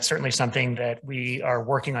 Luke's. And that's certainly something that we are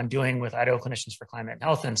working on doing with Idaho Clinicians for Climate and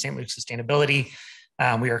Health and St. Luke's Sustainability.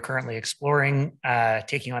 We are currently exploring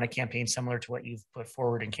taking on a campaign similar to what you've put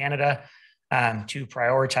forward in Canada to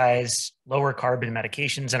prioritize lower carbon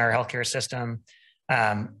medications in our healthcare system,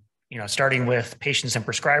 starting with patients and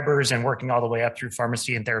prescribers and working all the way up through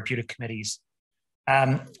pharmacy and therapeutic committees.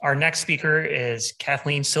 Our next speaker is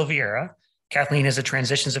Kathleen Silviera. Kathleen is a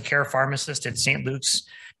transitions of care pharmacist at St. Luke's,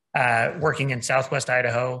 working in Southwest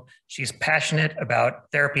Idaho. She's passionate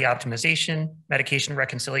about therapy optimization, medication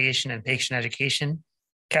reconciliation, and patient education.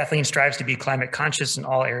 Kathleen strives to be climate conscious in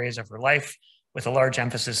all areas of her life, with a large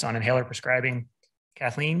emphasis on inhaler prescribing.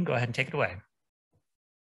 Kathleen, go ahead and take it away.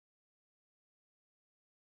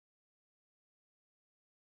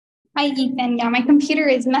 Hi, Ethan. Yeah, my computer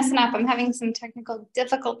is messing up. I'm having some technical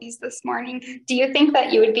difficulties this morning. Do you think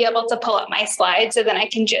that you would be able to pull up my slides so then I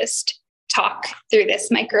can just talk through this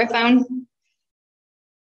microphone?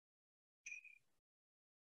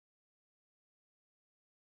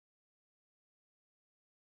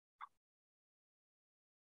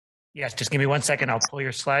 Yes, just give me 1 second. I'll pull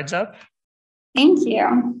your slides up. Thank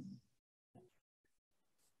you.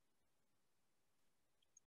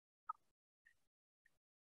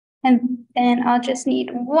 And then I'll just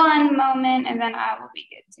need one moment and then I will be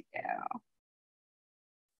good to go.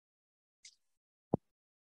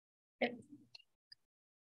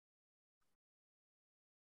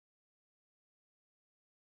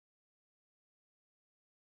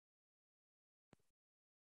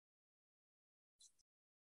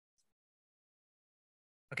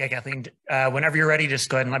 Okay, Kathleen, whenever you're ready, just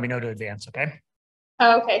go ahead and let me know to advance, okay?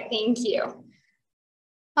 Okay, thank you.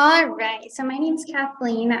 All right, so my name is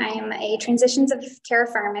Kathleen. I am a transitions of care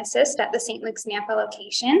pharmacist at the St. Luke's Nampa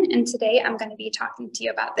location. And today I'm going to be talking to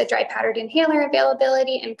you about the dry powdered inhaler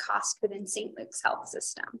availability and cost within St. Luke's health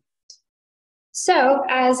system. So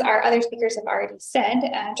as our other speakers have already said,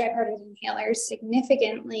 dry powdered inhalers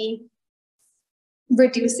significantly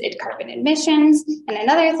reduce carbon emissions. And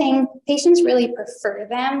another thing, patients really prefer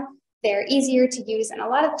them. They're easier to use, and a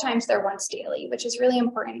lot of the times they're once daily, which is really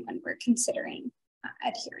important when we're considering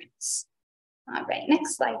adherence. All right,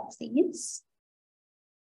 next slide, please.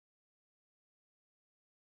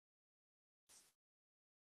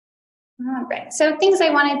 All right, so things I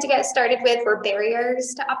wanted to get started with were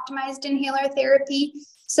barriers to optimized inhaler therapy.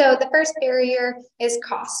 So the first barrier is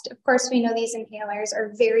cost. Of course, we know these inhalers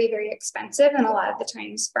are very, very expensive, and a lot of the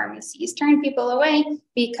times pharmacies turn people away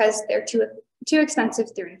because they're too expensive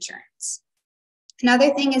through insurance.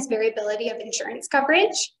 Another thing is variability of insurance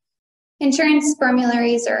coverage. Insurance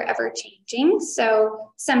formularies are ever changing,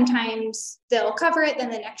 so sometimes they'll cover it,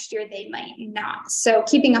 then the next year they might not. So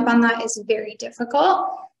keeping up on that is very difficult,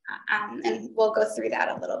 and we'll go through that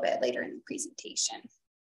a little bit later in the presentation.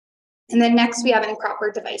 And then next we have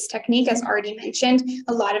improper device technique. As already mentioned,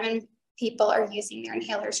 a lot of people are using their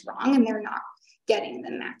inhalers wrong and they're not getting the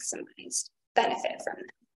maximized benefit from them.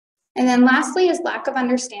 And then lastly is lack of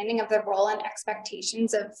understanding of the role and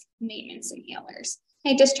expectations of maintenance inhalers.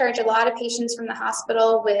 I discharge a lot of patients from the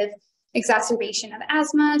hospital with exacerbation of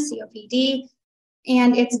asthma, COPD,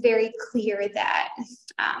 and it's very clear that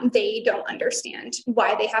they don't understand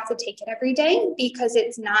why they have to take it every day because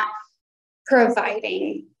it's not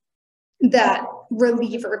providing the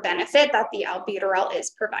reliever benefit that the albuterol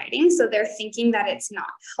is providing. So they're thinking that it's not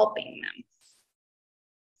helping them.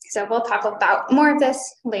 So we'll talk about more of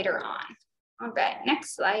this later on. All right,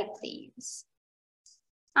 next slide, please.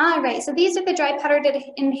 All right, so these are the dry powdered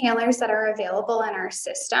inhalers that are available in our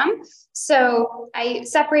system. So I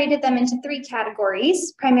separated them into three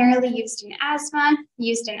categories: primarily used in asthma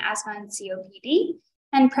and COPD,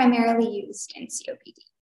 and primarily used in COPD.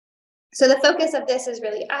 So the focus of this is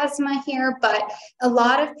really asthma here, but a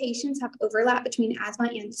lot of patients have overlap between asthma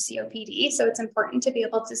and COPD, so it's important to be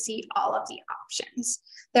able to see all of the options.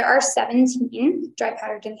 There are 17 dry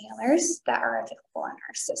powdered inhalers that are available in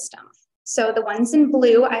our system. So the ones in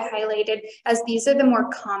blue I highlighted as these are the more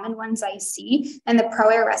common ones I see, and the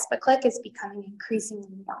ProAir Respiclick is becoming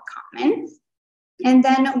increasingly more common. And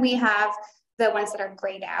then we have the ones that are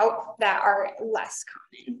grayed out that are less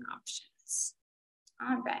common options.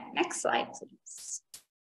 All right, next slide, please.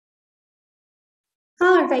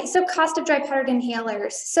 All right, so cost of dry powdered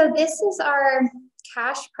inhalers. So this is our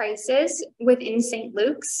cash prices within St.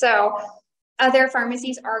 Luke's. So other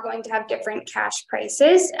pharmacies are going to have different cash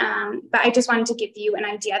prices, but I just wanted to give you an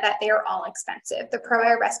idea that they are all expensive. The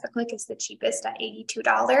ProAir Respiclick is the cheapest at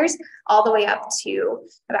 $82, all the way up to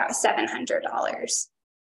about $700.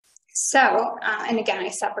 So, and again, I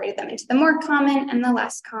separated them into the more common and the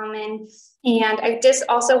less common. And I just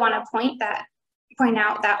also want to point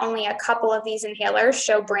out that only a couple of these inhalers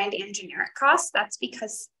show brand and generic costs. That's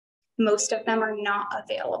because most of them are not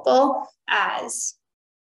available as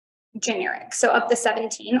generic. So of the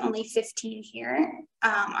 17, only 15 here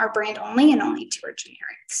are brand only and only 2 are generic.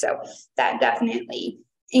 So that definitely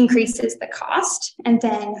increases the cost. And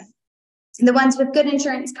then the ones with good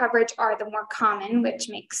insurance coverage are the more common, which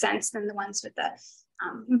makes sense, than the ones with the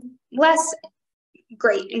less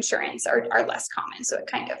great insurance are less common. So it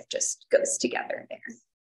kind of just goes together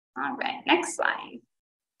there. All right, next slide.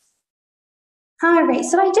 All right,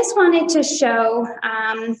 so I just wanted to show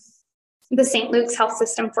the St. Luke's Health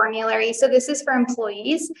System formulary. So this is for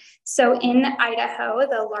employees. So in Idaho,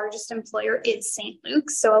 the largest employer is St.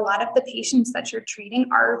 Luke's. So a lot of the patients that you're treating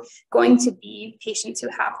are going to be patients who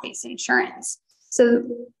have this insurance. So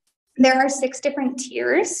there are 6 different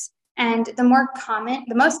tiers, and the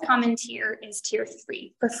most common tier is tier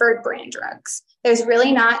 3, preferred brand drugs. There's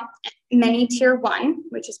really not many tier 1,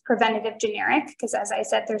 which is preventative generic, because as I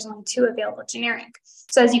said, there's only 2 available generic.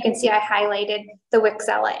 So as you can see, I highlighted the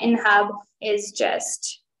Wixela InHub is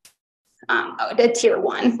just the tier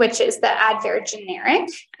 1, which is the Advair generic,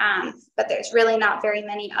 but there's really not very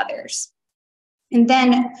many others. And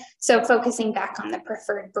then, so focusing back on the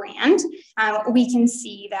preferred brand, we can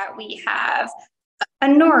see that we have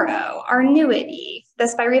Anoro, Arnuity, the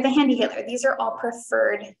Spiriva HandyHaler. These are all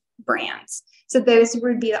preferred brands. So those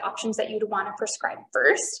would be the options that you'd want to prescribe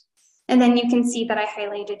first. And then you can see that I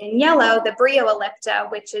highlighted in yellow the Brio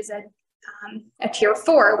Ellipta, which is a tier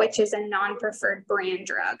 4, which is a non-preferred brand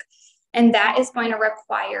drug. And that is going to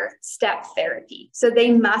require step therapy. So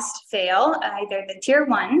they must fail either the tier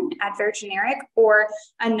 1 Advair generic or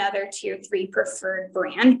another tier 3 preferred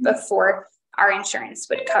brand before our insurance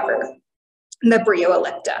would cover the Brio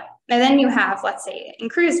Ellipta. And then you have, let's say,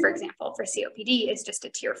 Incruz, for example, for COPD is just a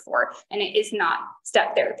tier 4 and it is not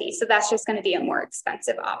step therapy. So that's just going to be a more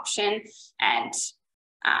expensive option. And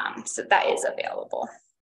so that is available.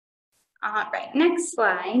 All right, next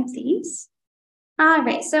slide, please. All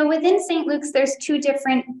right, so within St. Luke's, there's 2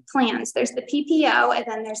 different plans. There's the PPO and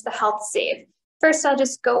then there's the Health Save. First, I'll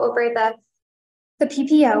just go over the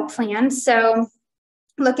PPO plan. So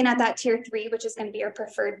looking at that tier 3, which is going to be our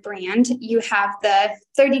preferred brand, you have the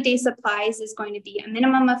 30-day supplies is going to be a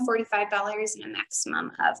minimum of $45 and a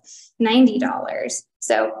maximum of $90.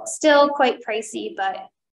 So still quite pricey, but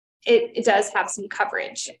it does have some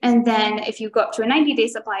coverage. And then if you go up to a 90-day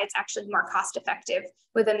supply, it's actually more cost effective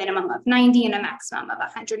with a minimum of $90 and a maximum of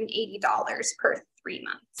 $180 per 3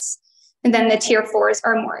 months. And then the tier 4s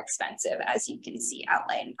are more expensive, as you can see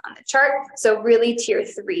outlined on the chart. So really tier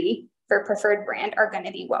 3 for preferred brand are going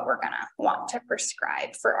to be what we're going to want to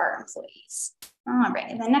prescribe for our employees. All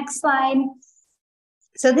right, and the next slide.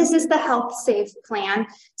 So this is the Health Save plan.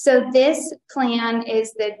 So this plan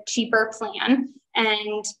is the cheaper plan,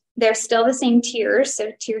 and they're still the same tiers.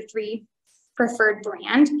 So tier 3 preferred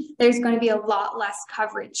brand, there's going to be a lot less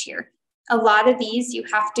coverage here. A lot of these, you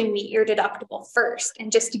have to meet your deductible first.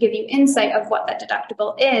 And just to give you insight of what that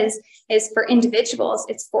deductible is for individuals,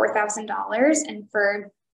 it's $4,000. And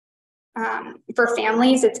for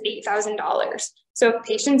families, it's $8,000. So if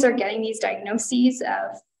patients are getting these diagnoses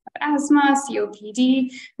of asthma,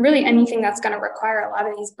 COPD, really anything that's going to require a lot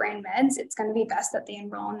of these brand meds, it's going to be best that they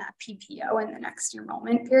enroll in that PPO in the next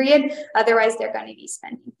enrollment period. Otherwise, they're going to be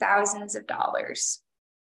spending thousands of dollars.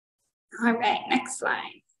 All right, next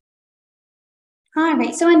slide. All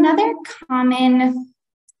right, so another common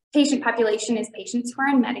patient population is patients who are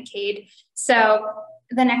on Medicaid. So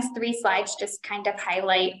the next 3 slides just kind of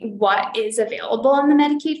highlight what is available on the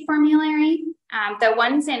Medicaid formulary. The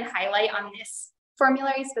ones in highlight on this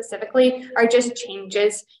formulary specifically are just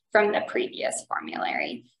changes from the previous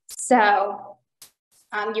formulary. So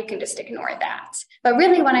you can just ignore that. But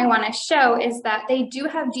really what I want to show is that they do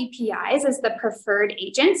have DPIs as the preferred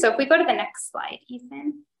agent. So if we go to the next slide,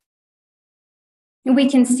 Ethan, we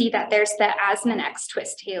can see that there's the Asthma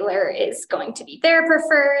X-Twist-Tailor is going to be their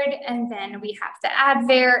preferred, and then we have the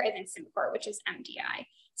Advair and then Symbicort, which is MDI.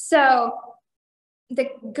 So the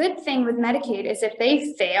good thing with Medicaid is if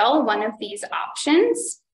they fail one of these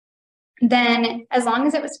options, then as long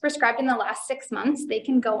as it was prescribed in the last 6 months, they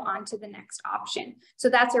can go on to the next option. So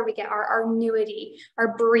that's where we get our Arnuity,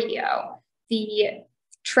 our Brio, the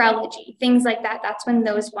Trelegy, things like that. That's when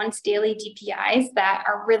those once daily DPIs that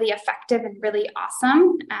are really effective and really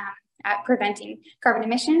awesome at preventing carbon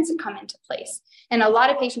emissions come into place. And a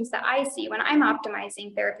lot of patients that I see when I'm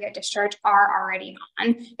optimizing therapy at discharge are already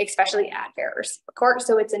on, especially Advair or Symbicort.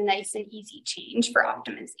 So it's a nice and easy change for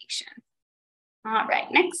optimization. All right,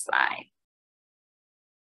 next slide.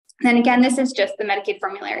 And again, this is just the Medicaid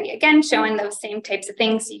formulary, again, showing those same types of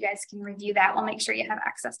things. So you guys can review that. We'll make sure you have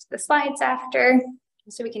access to the slides after.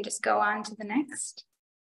 So we can just go on to the next.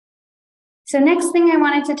 So next thing I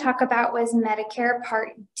wanted to talk about was Medicare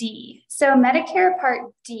Part D. So Medicare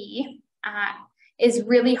Part D is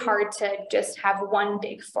really hard to just have one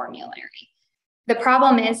big formulary. The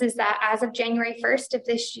problem is that as of January 1st of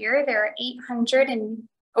this year, there are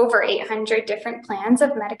over 800 different plans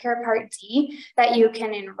of Medicare Part D that you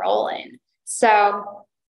can enroll in. So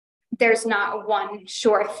there's not one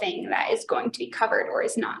sure thing that is going to be covered or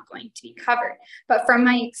is not going to be covered. But from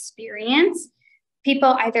my experience,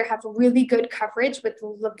 people either have really good coverage with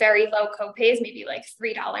very low copays, maybe like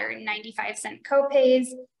 $3.95 copays,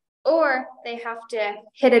 or they have to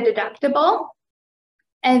hit a deductible,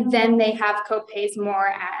 and then they have copays more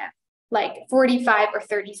at like $45 or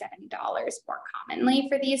 $37 more commonly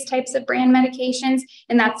for these types of brand medications.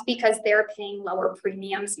 And that's because they're paying lower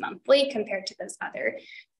premiums monthly compared to those other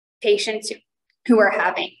patients who are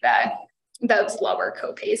having those lower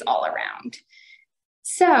copays all around.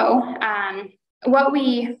 So what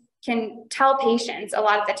we can tell patients a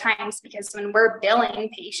lot of the times, because when we're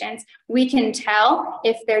billing patients, we can tell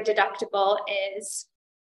if their deductible is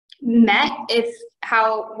met if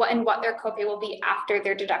what their copay will be after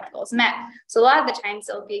their deductible is met. So a lot of the times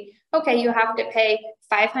it'll be, okay, you have to pay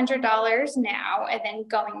 $500 now, and then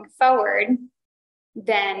going forward,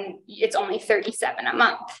 then it's only $37 a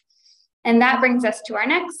month. And that brings us to our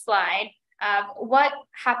next slide of what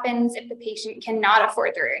happens if the patient cannot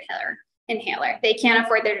afford their inhaler. They can't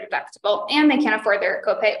afford their deductible and they can't afford their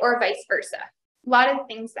copay, or vice versa. A lot of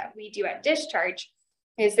things that we do at discharge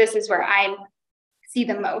this is where I see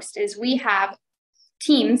the most, is we have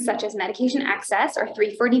teams such as medication access or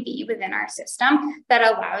 340B within our system that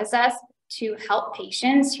allows us to help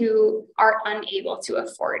patients who are unable to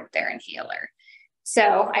afford their inhaler.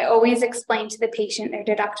 So I always explain to the patient their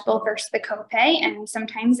deductible versus the copay, and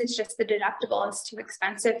sometimes it's just the deductible is too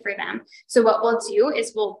expensive for them. So what we'll do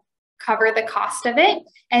is we'll cover the cost of it,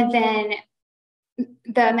 and then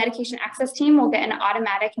the medication access team will get an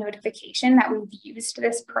automatic notification that we've used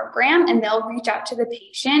this program, and they'll reach out to the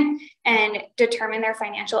patient and determine their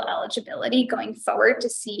financial eligibility going forward to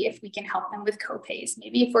see if we can help them with copays.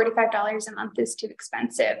 Maybe $45 a month is too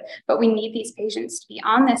expensive, but we need these patients to be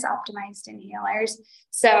on this optimized inhalers.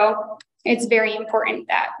 So it's very important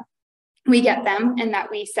that we get them and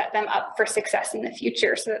that we set them up for success in the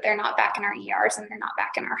future so that they're not back in our ERs and they're not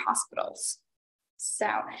back in our hospitals. So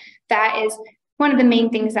that is one of the main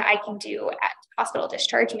things that I can do at hospital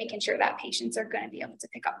discharge, making sure that patients are going to be able to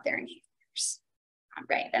pick up their inhalers. All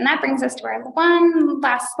right, and that brings us to our one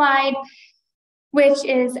last slide, which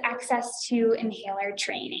is access to inhaler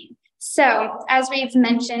training. So as we've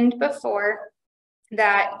mentioned before,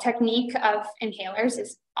 that technique of inhalers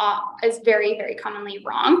is very, very commonly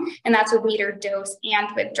wrong, and that's with metered dose and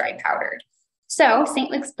with dry powdered. So St.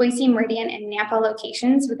 Luke's, Boise, Meridian, and Nampa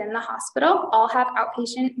locations within the hospital all have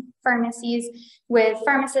outpatient pharmacies with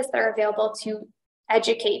pharmacists that are available to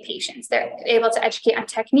educate patients. They're able to educate on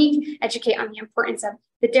technique, educate on the importance of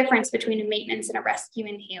the difference between a maintenance and a rescue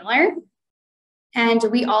inhaler. And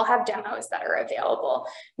we all have demos that are available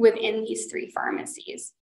within these 3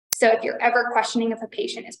 pharmacies. So if you're ever questioning if a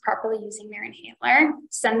patient is properly using their inhaler,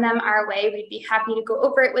 send them our way. We'd be happy to go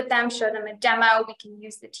over it with them, show them a demo. We can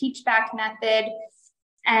use the teach back method.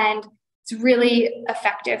 And it's really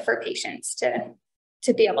effective for patients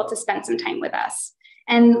to be able to spend some time with us.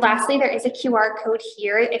 And lastly, there is a QR code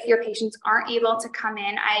here. If your patients aren't able to come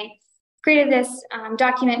in, I created this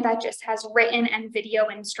document that just has written and video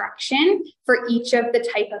instruction for each of the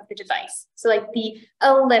type of the device. So like the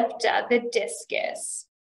Ellipta, the Discus,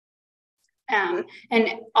 and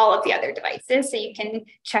all of the other devices. So you can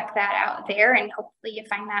check that out there, and hopefully you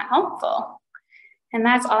find that helpful. And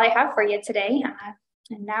that's all I have for you today.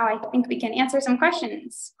 And now I think we can answer some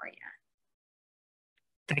questions for you.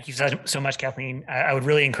 Thank you so much, Kathleen. I would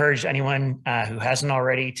really encourage anyone who hasn't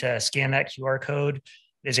already to scan that QR code.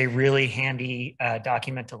 It is a really handy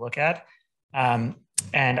document to look at. And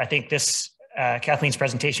I think this, Kathleen's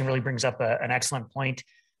presentation really brings up an excellent point,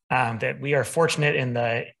 that we are fortunate in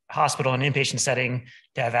the hospital and inpatient setting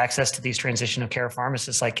to have access to these transition of care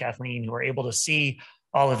pharmacists like Kathleen, who are able to see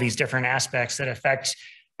all of these different aspects that affect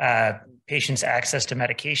patients' access to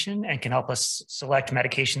medication and can help us select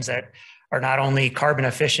medications that are not only carbon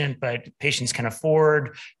efficient, but patients can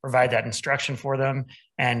afford, provide that instruction for them.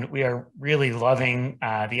 And we are really loving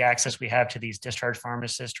the access we have to these discharge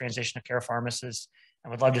pharmacists, transition of care pharmacists. I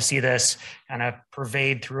would love to see this kind of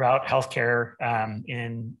pervade throughout healthcare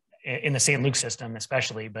in the St. Luke system,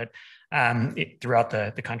 especially, but throughout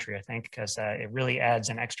the country, I think, because it really adds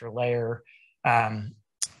an extra layer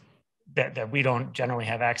that we don't generally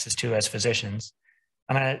have access to as physicians.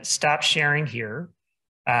 I'm going to stop sharing here.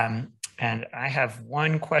 And I have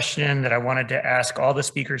one question that I wanted to ask all the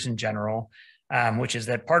speakers in general, which is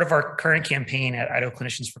that part of our current campaign at Idaho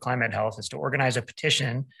Clinicians for Climate Health is to organize a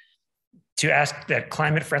petition to ask that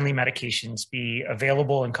climate-friendly medications be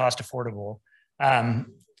available and cost affordable. There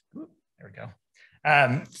we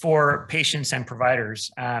go. For patients and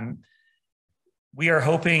providers. We are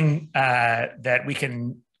hoping that we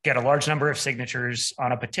can get a large number of signatures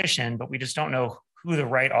on a petition, but we just don't know who the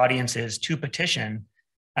right audience is to petition.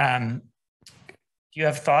 Do you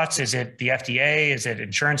have thoughts? Is it the FDA? Is it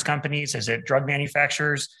insurance companies? Is it drug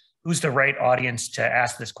manufacturers? Who's the right audience to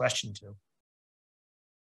ask this question to?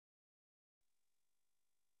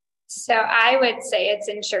 So I would say it's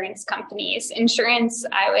insurance companies. Insurance,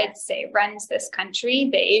 I would say, runs this country.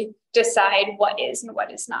 They decide what is and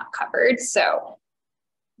what is not covered. So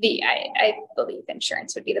I believe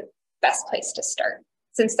insurance would be the best place to start,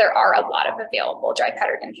 since there are a lot of available dry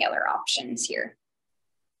powdered inhaler options here.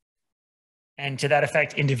 And to that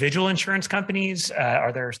effect, individual insurance companies,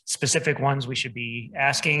 are there specific ones we should be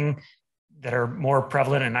asking that are more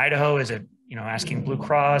prevalent in Idaho? Is it asking Blue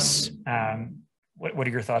Cross. What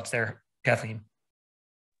are your thoughts there, Kathleen?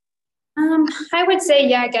 I would say,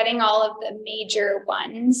 yeah, getting all of the major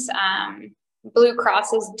ones. Blue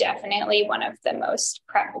Cross is definitely one of the most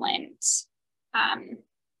prevalent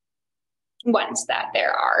ones that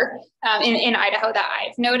there are in Idaho that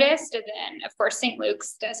I've noticed. And then, of course, St.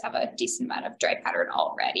 Luke's does have a decent amount of dry pattern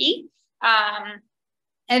already.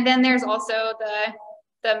 And then there's also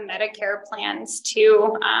the Medicare plans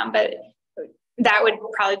too, but that would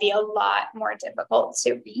probably be a lot more difficult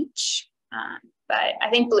to reach. But I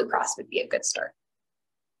think Blue Cross would be a good start.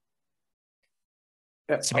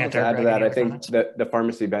 Yeah, Samantha, to add to that, I think comments? that the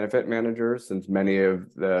pharmacy benefit managers, since many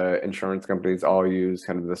of the insurance companies all use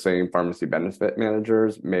kind of the same pharmacy benefit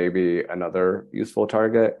managers, may be another useful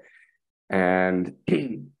target. And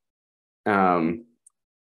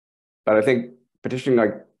but I think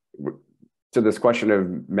petitioning to this question of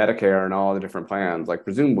Medicare and all the different plans,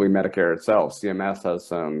 presumably Medicare itself, CMS has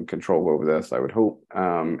some control over this, I would hope.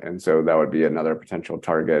 And so that would be another potential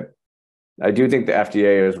target. I do think the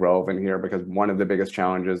FDA is relevant here because one of the biggest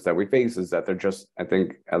challenges that we face is that I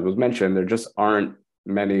think, as was mentioned, there just aren't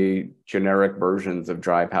many generic versions of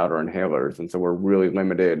dry powder inhalers. And so we're really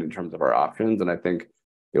limited in terms of our options. And I think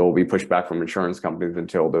it will be pushed back from insurance companies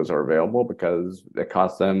until those are available because it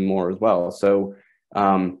costs them more as well. So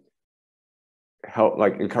encouraging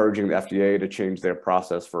the FDA to change their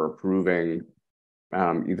process for approving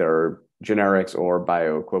either generics or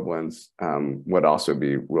bioequivalents would also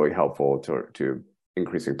be really helpful to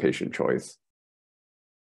increasing patient choice.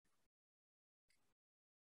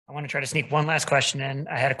 I want to try to sneak one last question in.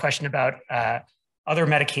 I had a question about other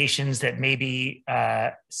medications that may be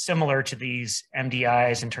similar to these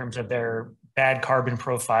MDIs in terms of their bad carbon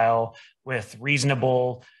profile with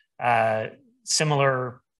reasonable,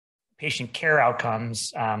 similar patient care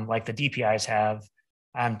outcomes like the DPIs have.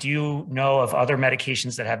 Do you know of other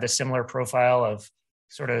medications that have this similar profile of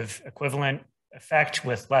sort of equivalent effect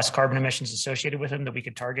with less carbon emissions associated with them that we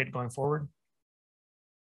could target going forward?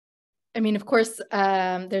 I mean, of course,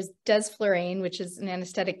 there's desflurane, which is an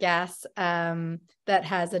anesthetic gas that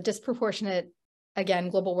has a disproportionate, again,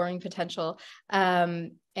 global warming potential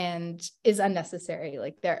and is unnecessary.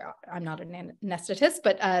 I'm not an anesthetist,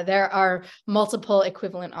 but there are multiple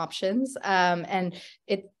equivalent options. And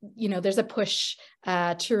there's a push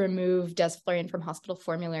to remove desflurane from hospital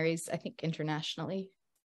formularies, I think, internationally.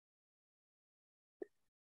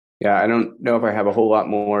 Yeah, I don't know if I have a whole lot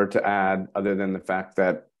more to add other than the fact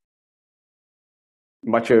that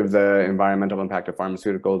much of the environmental impact of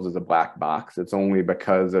pharmaceuticals is a black box. It's only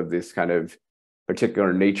because of this kind of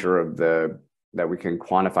particular nature of that we can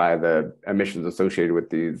quantify the emissions associated with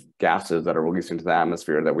these gases that are released into the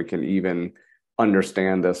atmosphere that we can even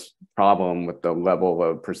understand this problem with the level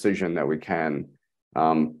of precision that we can.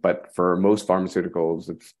 But for most pharmaceuticals,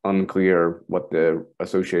 it's unclear what the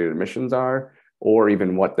associated emissions are, or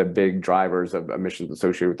even what the big drivers of emissions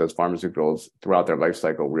associated with those pharmaceuticals throughout their life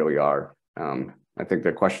cycle really are. I think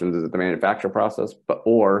the question is the manufacture process,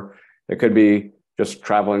 or it could be just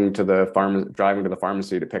driving to the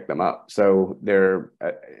pharmacy to pick them up. So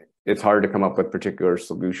it's hard to come up with particular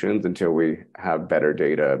solutions until we have better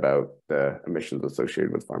data about the emissions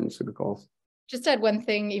associated with pharmaceuticals. Just add one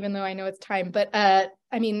thing, even though I know it's time, but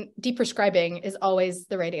deprescribing is always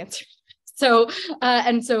the right answer. So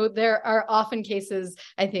there are often cases,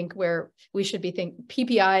 I think, where we should be thinking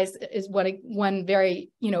PPIs is one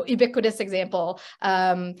very, ubiquitous example.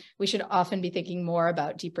 We should often be thinking more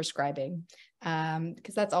about deprescribing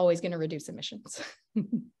because that's always going to reduce emissions.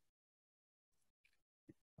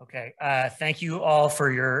 Okay, thank you all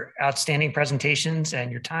for your outstanding presentations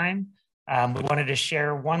and your time. We wanted to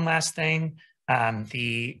share one last thing.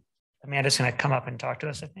 Amanda's going to come up and talk to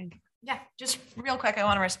us, I think. Yeah, just real quick, I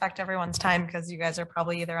want to respect everyone's time because you guys are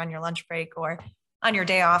probably either on your lunch break or on your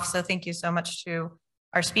day off. So thank you so much to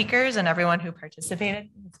our speakers and everyone who participated.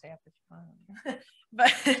 You can stay up if you want.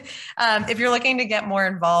 But if you're looking to get more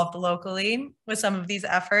involved locally with some of these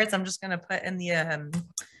efforts, I'm just going to put in the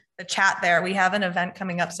chat there. We have an event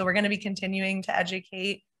coming up. So we're going to be continuing to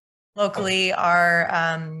educate locally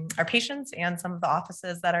our patients and some of the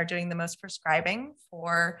offices that are doing the most prescribing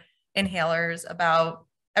for inhalers about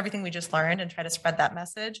everything we just learned and try to spread that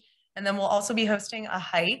message. And then we'll also be hosting a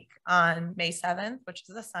hike on May 7th, which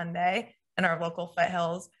is a Sunday, in our local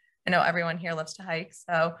foothills. I know everyone here loves to hike,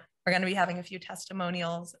 so we're going to be having a few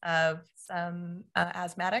testimonials of some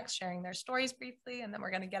asthmatics sharing their stories briefly, and then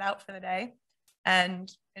we're going to get out for the day and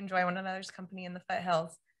enjoy one another's company in the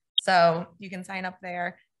foothills. So you can sign up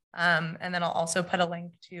there. And then I'll also put a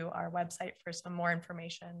link to our website for some more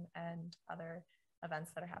information and other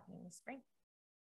events that are happening this spring.